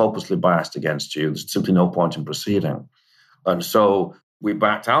arbitrator is hopelessly biased against you. There's simply no point in proceeding. And so we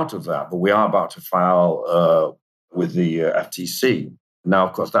backed out of that, but we are about to file with the FTC. Now,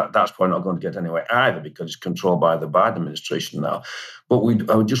 of course, that's probably not going to get anywhere either because it's controlled by the Biden administration now. But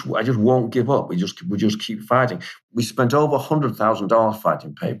I just won't give up. We just keep fighting. We spent over $100,000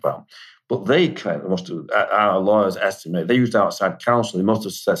 fighting PayPal, but they claim our lawyers estimate they used outside counsel. They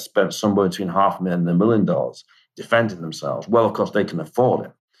must have spent somewhere between $500,000 and $1 million defending themselves. Well, of course, they can afford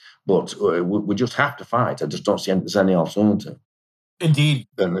it, but we just have to fight. I just don't see there's any alternative. Indeed.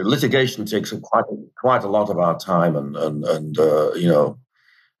 And litigation takes quite a lot of our time, and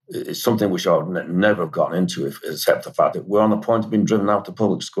it's something which I would never have gotten into except the fact that we're on the point of being driven out the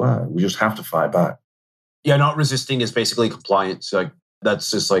public square. We just have to fight back. Yeah, not resisting is basically compliance.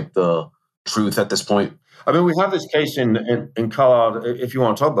 That's just the truth at this point. I mean, we have this case in Colorado. If you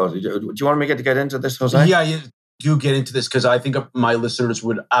want to talk about it, do you want me to get into this, Jose? Yeah, you do get into this because I think my listeners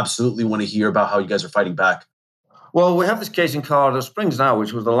would absolutely want to hear about how you guys are fighting back. Well, we have this case in Colorado Springs now,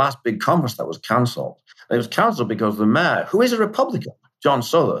 which was the last big conference that was cancelled. It was cancelled because the mayor, who is a Republican, John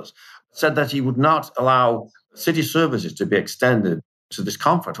Suthers, said that he would not allow city services to be extended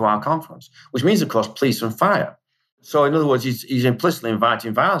to our conference, which means, of course, police and fire. So, in other words, he's implicitly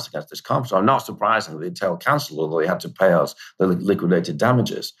inviting violence against this conference. So, not surprisingly, the hotel cancelled, although they had to pay us the liquidated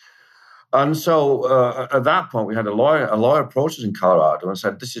damages. And so at that point, we had a lawyer approached us in Colorado and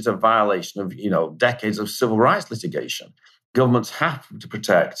said, this is a violation of, decades of civil rights litigation. Governments have to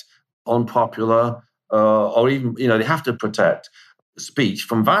protect unpopular or even, they have to protect speech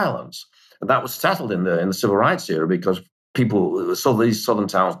from violence. And that was settled in the civil rights era because So these southern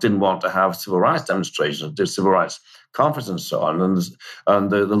towns didn't want to have civil rights demonstrations, did civil rights conferences and so on, and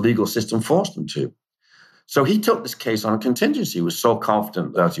the legal system forced them to. So he took this case on a contingency. He was so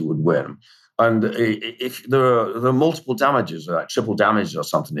confident that he would win. And if there are multiple damages, like triple damages or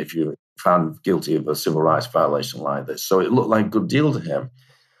something, if you're found guilty of a civil rights violation like this. So it looked like a good deal to him.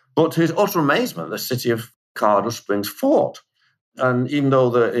 But to his utter amazement, the city of Colorado Springs fought. And even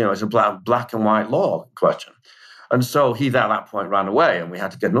though it's a black and white law question. And so he, at that point, ran away, and we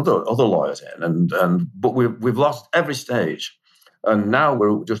had to get other lawyers in. But we've lost every stage. And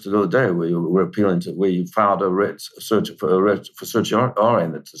now just the other day, we're appealing we filed a writ for certiorari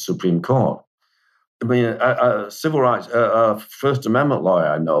in the Supreme Court. I mean, a civil rights, First Amendment lawyer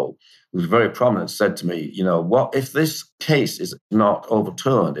I know, who's very prominent, said to me, what if this case is not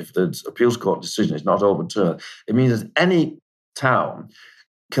overturned, if the appeals court decision is not overturned, it means that any town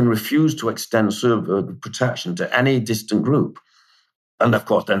can refuse to extend protection to any distant group. And of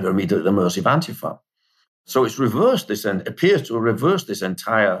course, then they're immediately at the mercy of Antifa. So it's reversed this, and appears to have reversed this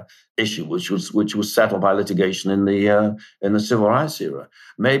entire issue, which was settled by litigation in the civil rights era.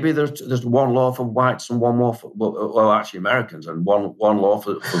 Maybe there's one law for whites and one law for actually Americans, and one law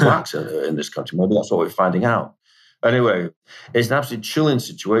for blacks in this country. Maybe that's what we're finding out. Anyway, it's an absolutely chilling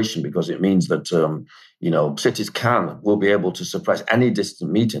situation because it means that cities will be able to suppress any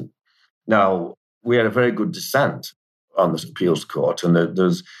distant meeting. Now, we had a very good dissent on this appeals court, and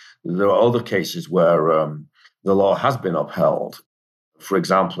there are other cases where the law has been upheld. For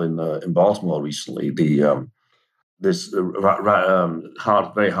example, in Baltimore recently, this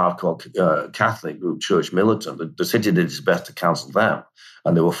very hardcore Catholic group, Church Militant, the city did its best to cancel them,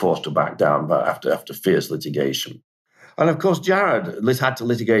 and they were forced to back down after fierce litigation. And of course, Jared had to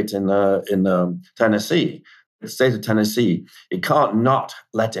litigate in Tennessee. The state of Tennessee, it can't not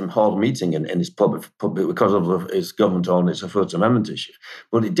let him hold a meeting in his public because of his government-owned, it's a First Amendment issue.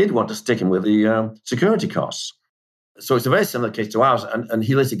 But it did want to stick him with the security costs. So it's a very similar case to ours, and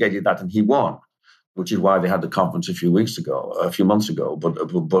he litigated that and he won, which is why they had the conference a few months ago. But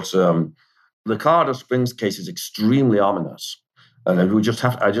the Colorado Springs case is extremely ominous. And we just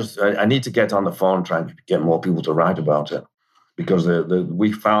I need to get on the phone and try and get more people to write about it, because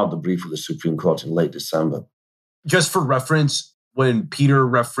we filed the brief with the Supreme Court in late December. Just for reference, when Peter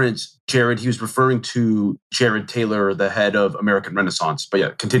referenced Jared, he was referring to Jared Taylor, the head of American Renaissance. But yeah,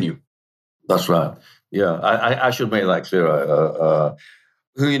 continue. That's right. Yeah, I should make that clear.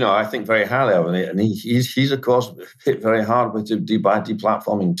 Who I think very highly of, and he's of course hit very hard by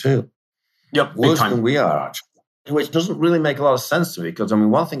deplatforming too. Yep, worse than we are actually. Which doesn't really make a lot of sense to me, because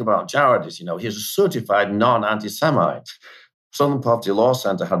one thing about Jared is, he's a certified non-anti-Semite. Southern Poverty Law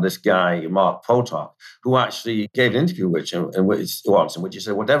Center had this guy, Mark Potok, who actually gave an interview in which he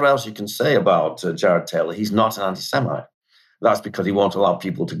said, whatever else you can say about Jared Taylor, he's not an anti-Semite. That's because he won't allow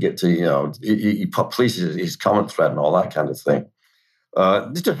people to get to, he polices his comment thread and all that kind of thing.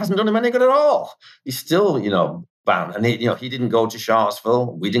 This hasn't done him any good at all. He's still, banned. And he didn't go to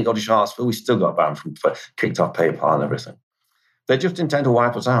Charlottesville. We didn't go to Charlottesville. We still got banned kicked off PayPal and everything. They just intend to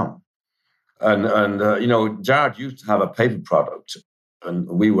wipe us out. And Jared used to have a paper product, and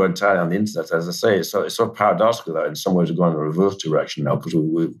we were entirely on the internet, as I say. So it's sort of paradoxical that in some ways we're going in the reverse direction now, because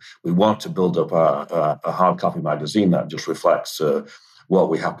we want to build up a hard copy magazine that just reflects what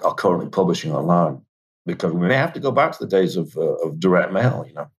we are currently publishing online, because we may have to go back to the days of direct mail,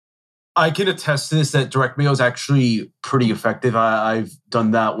 I can attest to this, that direct mail is actually pretty effective. I've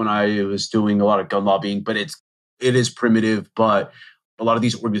done that when I was doing a lot of gun lobbying, but it is primitive. But a lot of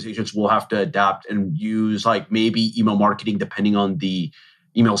these organizations will have to adapt and use maybe email marketing depending on the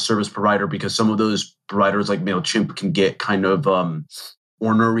email service provider, because some of those providers like MailChimp can get kind of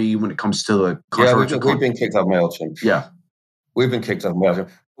ornery when it comes to the controversial we've been kicked off MailChimp. Yeah. We've been kicked off MailChimp.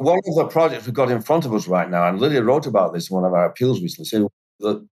 One of the projects we've got in front of us right now, and Lydia wrote about this in one of our appeals recently, said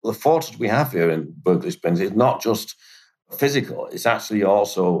the fortress we have here in Berkeley Springs is not just physical, it's actually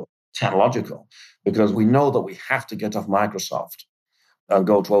also technological, because we know that we have to get off Microsoft and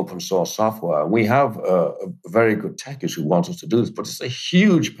go to open source software. And we have very good techies who want us to do this, but it's a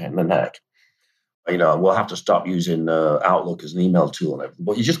huge pain in the neck. We'll have to stop using Outlook as an email tool and everything.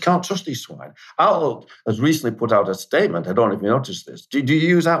 But you just can't trust these swine. Outlook has recently put out a statement. I don't know if you noticed this. Do you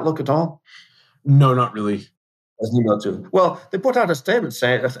use Outlook at all? No, not really. As an email tool. Well, they put out a statement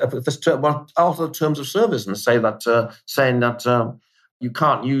saying alter the terms of service and saying that you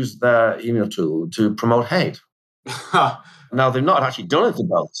can't use their email tool to promote hate. Now, they've not actually done anything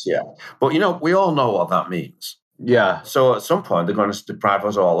about this yet, but we all know what that means. Yeah. So at some point, they're going to deprive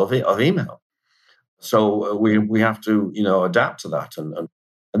us all of email. So we have to adapt to that, and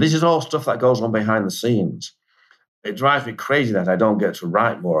this is all stuff that goes on behind the scenes. It drives me crazy that I don't get to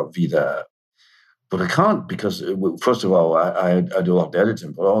write more of Vida. But I can't because, first of all, I do a lot of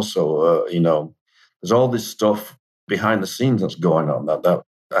editing, but also, there's all this stuff behind the scenes that's going on that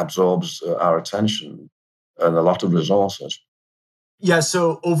absorbs our attention and a lot of resources. Yeah,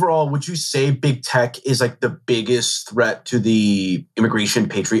 so overall, would you say big tech is like the biggest threat to the immigration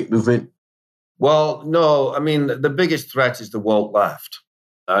patriot movement? Well, no, I mean, the biggest threat is the woke left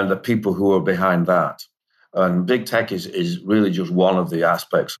and the people who are behind that. And big tech is really just one of the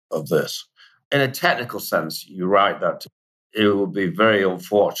aspects of this. In a technical sense, you're right that it would be very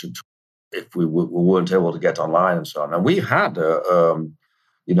unfortunate if we weren't able to get online and so on. And we've had,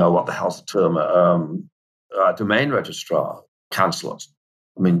 what the hell's the term, a domain registrar cancel us.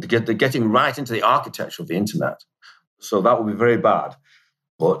 I mean, they're getting right into the architecture of the internet. So that would be very bad.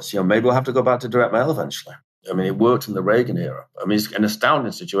 But maybe we'll have to go back to direct mail eventually. I mean, it worked in the Reagan era. I mean, it's an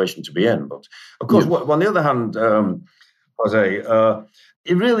astounding situation to be in. But of course, on the other hand, Jose,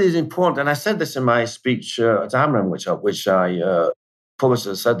 it really is important. And I said this in my speech at AMREM, which I published,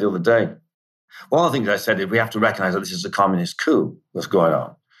 I said the other day. One of the things I said is we have to recognize that this is a communist coup that's going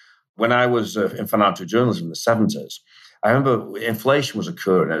on. When I was in financial journalism in the 70s, I remember inflation was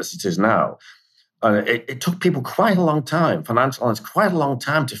occurring as it is now. And it took people quite a long time, financial analysts, quite a long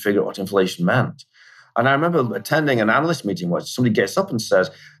time to figure out what inflation meant. And I remember attending an analyst meeting where somebody gets up and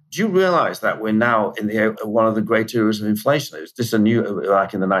says, do you realize that we're now in one of the great eras of inflation? This is a new,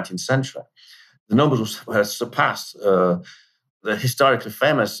 like in the 19th century. The numbers have surpassed the historically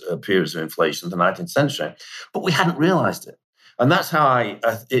famous periods of inflation in the 19th century, but we hadn't realized it. And that's how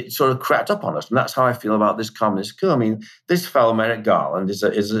it sort of crept up on us. And that's how I feel about this communist coup. I mean, this fellow, Merrick Garland, is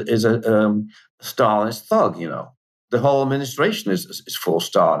a Stalinist thug, The whole administration is full of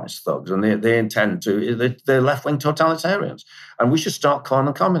Stalinist thugs, and they intend to, they're left-wing totalitarians. And we should start calling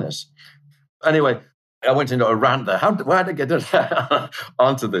them communists. Anyway, I went into a rant there. Why did I get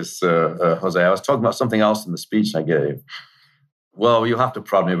onto this, Jose? I was talking about something else in the speech I gave. Well, you'll have to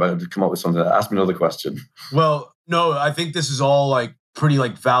prod me about it to come up with something. Ask me another question. Well, no, I think this is all like pretty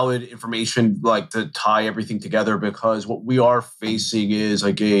like valid information, like to tie everything together, because what we are facing is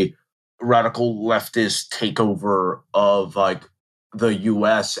like a radical leftist takeover of like the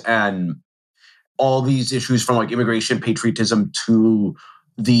US, and all these issues from like immigration, patriotism to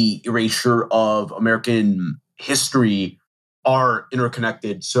the erasure of American history are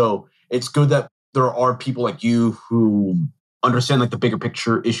interconnected. So it's good that there are people like you who understand like the bigger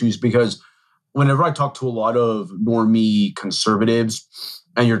picture issues, because whenever I talk to a lot of normie conservatives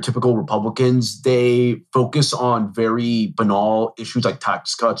and your typical Republicans, they focus on very banal issues like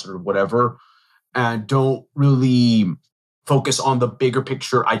tax cuts or whatever, and don't really focus on the bigger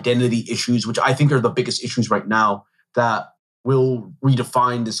picture identity issues, which I think are the biggest issues right now that will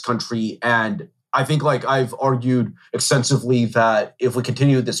redefine this country. And I think, like I've argued extensively, that if we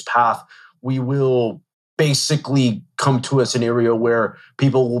continue this path, we will basically come to a scenario where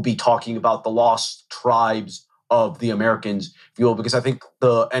people will be talking about the lost tribes of the Americans, if you will, because I think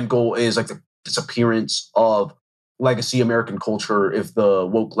the end goal is like the disappearance of legacy American culture if the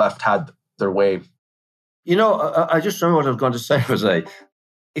woke left had their way. I just remember what I was going to say, Jose.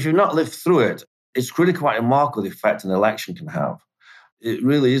 If you've not lived through it, it's really quite remarkable the effect an election can have. It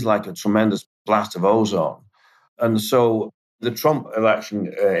really is like a tremendous blast of ozone. And so the Trump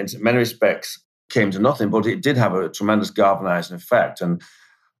election, in many respects, came to nothing, but it did have a tremendous galvanizing effect. And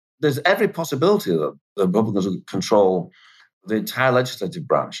there's every possibility that the Republicans will control the entire legislative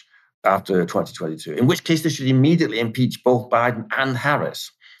branch after 2022, in which case they should immediately impeach both Biden and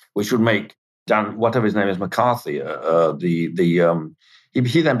Harris, which would make Dan, whatever his name is, McCarthy, he then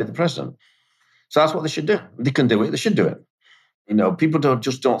be the president. So that's what they should do. They can do it. They should do it. People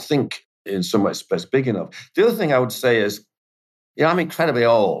don't think in some way space big enough. The other thing I would say is, I'm incredibly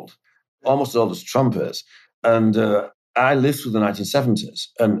old, almost as old as Trump is. And I lived through the 1970s.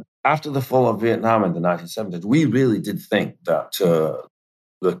 And after the fall of Vietnam in the 1970s, we really did think that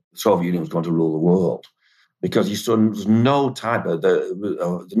the Soviet Union was going to rule the world, because you saw there's no type of,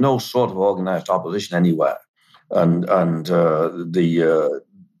 no sort of organized opposition anywhere. And the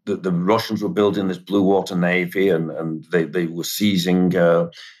Russians were building this blue water navy, and they were seizing,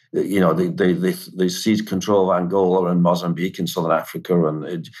 they seized control of Angola and Mozambique in southern Africa,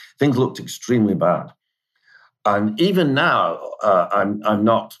 and things looked extremely bad. And even now, I'm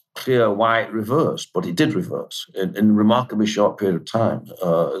not clear why it reversed, but it did reverse in a remarkably short period of time.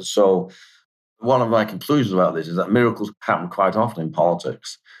 So one of my conclusions about this is that miracles happen quite often in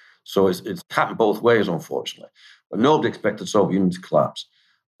politics. So it's happened both ways, unfortunately. But nobody expected the Soviet Union to collapse.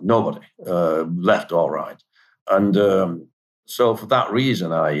 Nobody, left or right. And so for that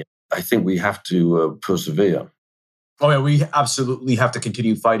reason, I think we have to persevere. Oh yeah, we absolutely have to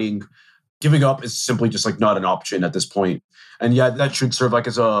continue fighting. Giving up is simply just like not an option at this point. And yeah, that should serve like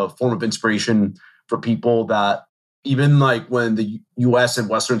as a form of inspiration for people that even like when the US and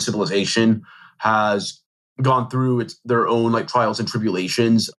Western civilization has gone through their own like trials and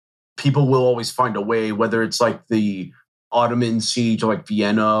tribulations, people will always find a way, whether it's like the Ottoman siege of like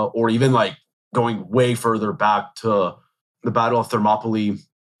Vienna or even like going way further back to the Battle of Thermopylae.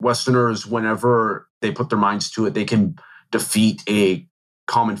 Westerners, whenever they put their minds to it, they can defeat a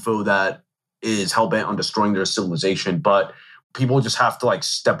common foe that is hell bent on destroying their civilization. But people just have to like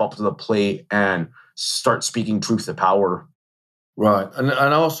step up to the plate and start speaking truth to power. Right. And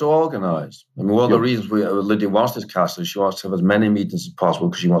also organize. I mean, one of the Yep. reasons Lydia wants this castle is she wants to have as many meetings as possible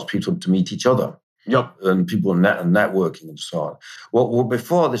because she wants people to meet each other. Yep. And people and networking and so on. Well,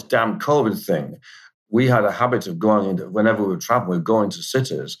 before this damn COVID thing, we had a habit of going into, whenever we were traveling, we'd go into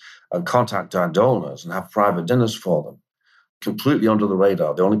cities and contact our donors and have private dinners for them, completely under the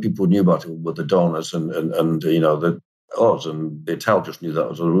radar. The only people who knew about it were the donors and us, and the hotel just knew that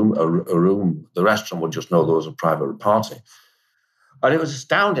was a room. The restaurant would just know there was a private party. And it was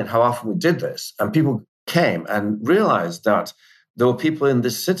astounding how often we did this. And people came and realized that there were people in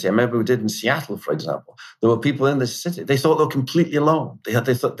this city. I remember we did in Seattle, for example. There were people in this city. They thought they were completely alone. They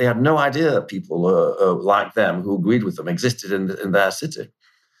had no idea that people like them who agreed with them existed in their city.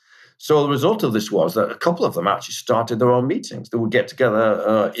 So the result of this was that a couple of them actually started their own meetings. They would get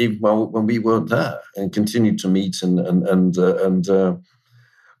together even when we weren't there and continued to meet and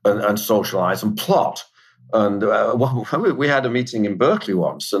socialize and plot. And we had a meeting in Berkeley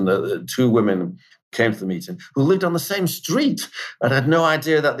once, and the two women came to the meeting who lived on the same street and had no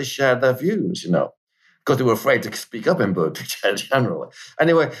idea that they shared their views, because they were afraid to speak up in Berkeley generally.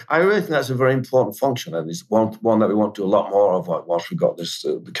 Anyway, I really think that's a very important function, and it's one that we want to do a lot more of once we've got this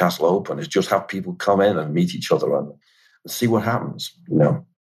the castle open, is just have people come in and meet each other and see what happens.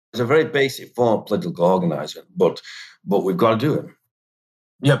 It's a very basic form of political organizing, but we've got to do it.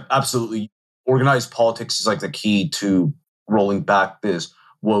 Yep, absolutely. Organized politics is like the key to rolling back this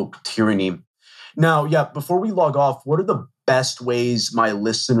woke tyranny. Now, yeah, before we log off, what are the best ways my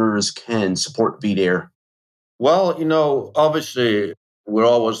listeners can support VDARE? Well, obviously, we're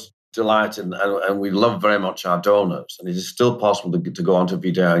always delighted and we love very much our donors. And it is still possible to go onto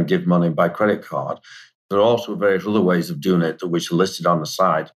VDARE and give money by credit card. There are also various other ways of doing it, which are listed on the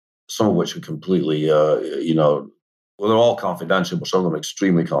site, some of which are completely, well, they're all confidential, but some of them are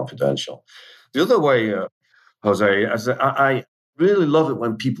extremely confidential. The other way, Jose, I really love it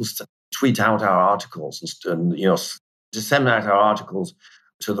when people tweet out our articles and disseminate our articles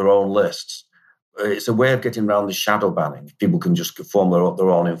to their own lists. It's a way of getting around the shadow banning. People can just form their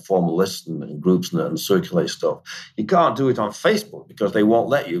own informal lists and groups and circulate stuff. You can't do it on Facebook because they won't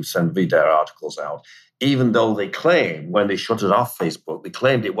let you send VDARE articles out, even though they claim when they shut it off Facebook, they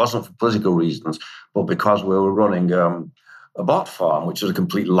claimed it wasn't for political reasons, but because we were running a bot farm, which is a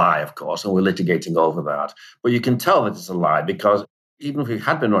complete lie, of course, and we're litigating over that. But you can tell that it's a lie because even if we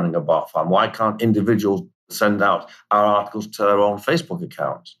had been running a bot farm, why can't individuals send out our articles to their own Facebook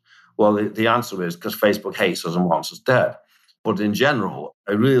accounts? Well, the answer is because Facebook hates us and wants us dead. But in general,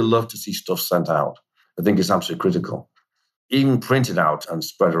 I really love to see stuff sent out. I think it's absolutely critical. Even printed out and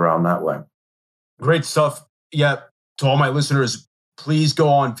spread around that way. Great stuff. Yeah, to all my listeners, please go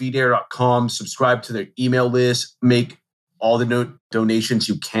on vdare.com, subscribe to their email list, make all the donations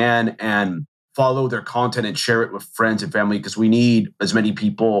you can, and follow their content and share it with friends and family because we need as many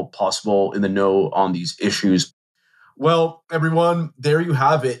people possible in the know on these issues. Well, everyone, there you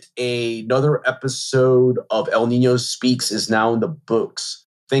have it. Another episode of El Niño Speaks is now in the books.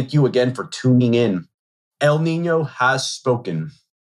 Thank you again for tuning in. El Niño has spoken.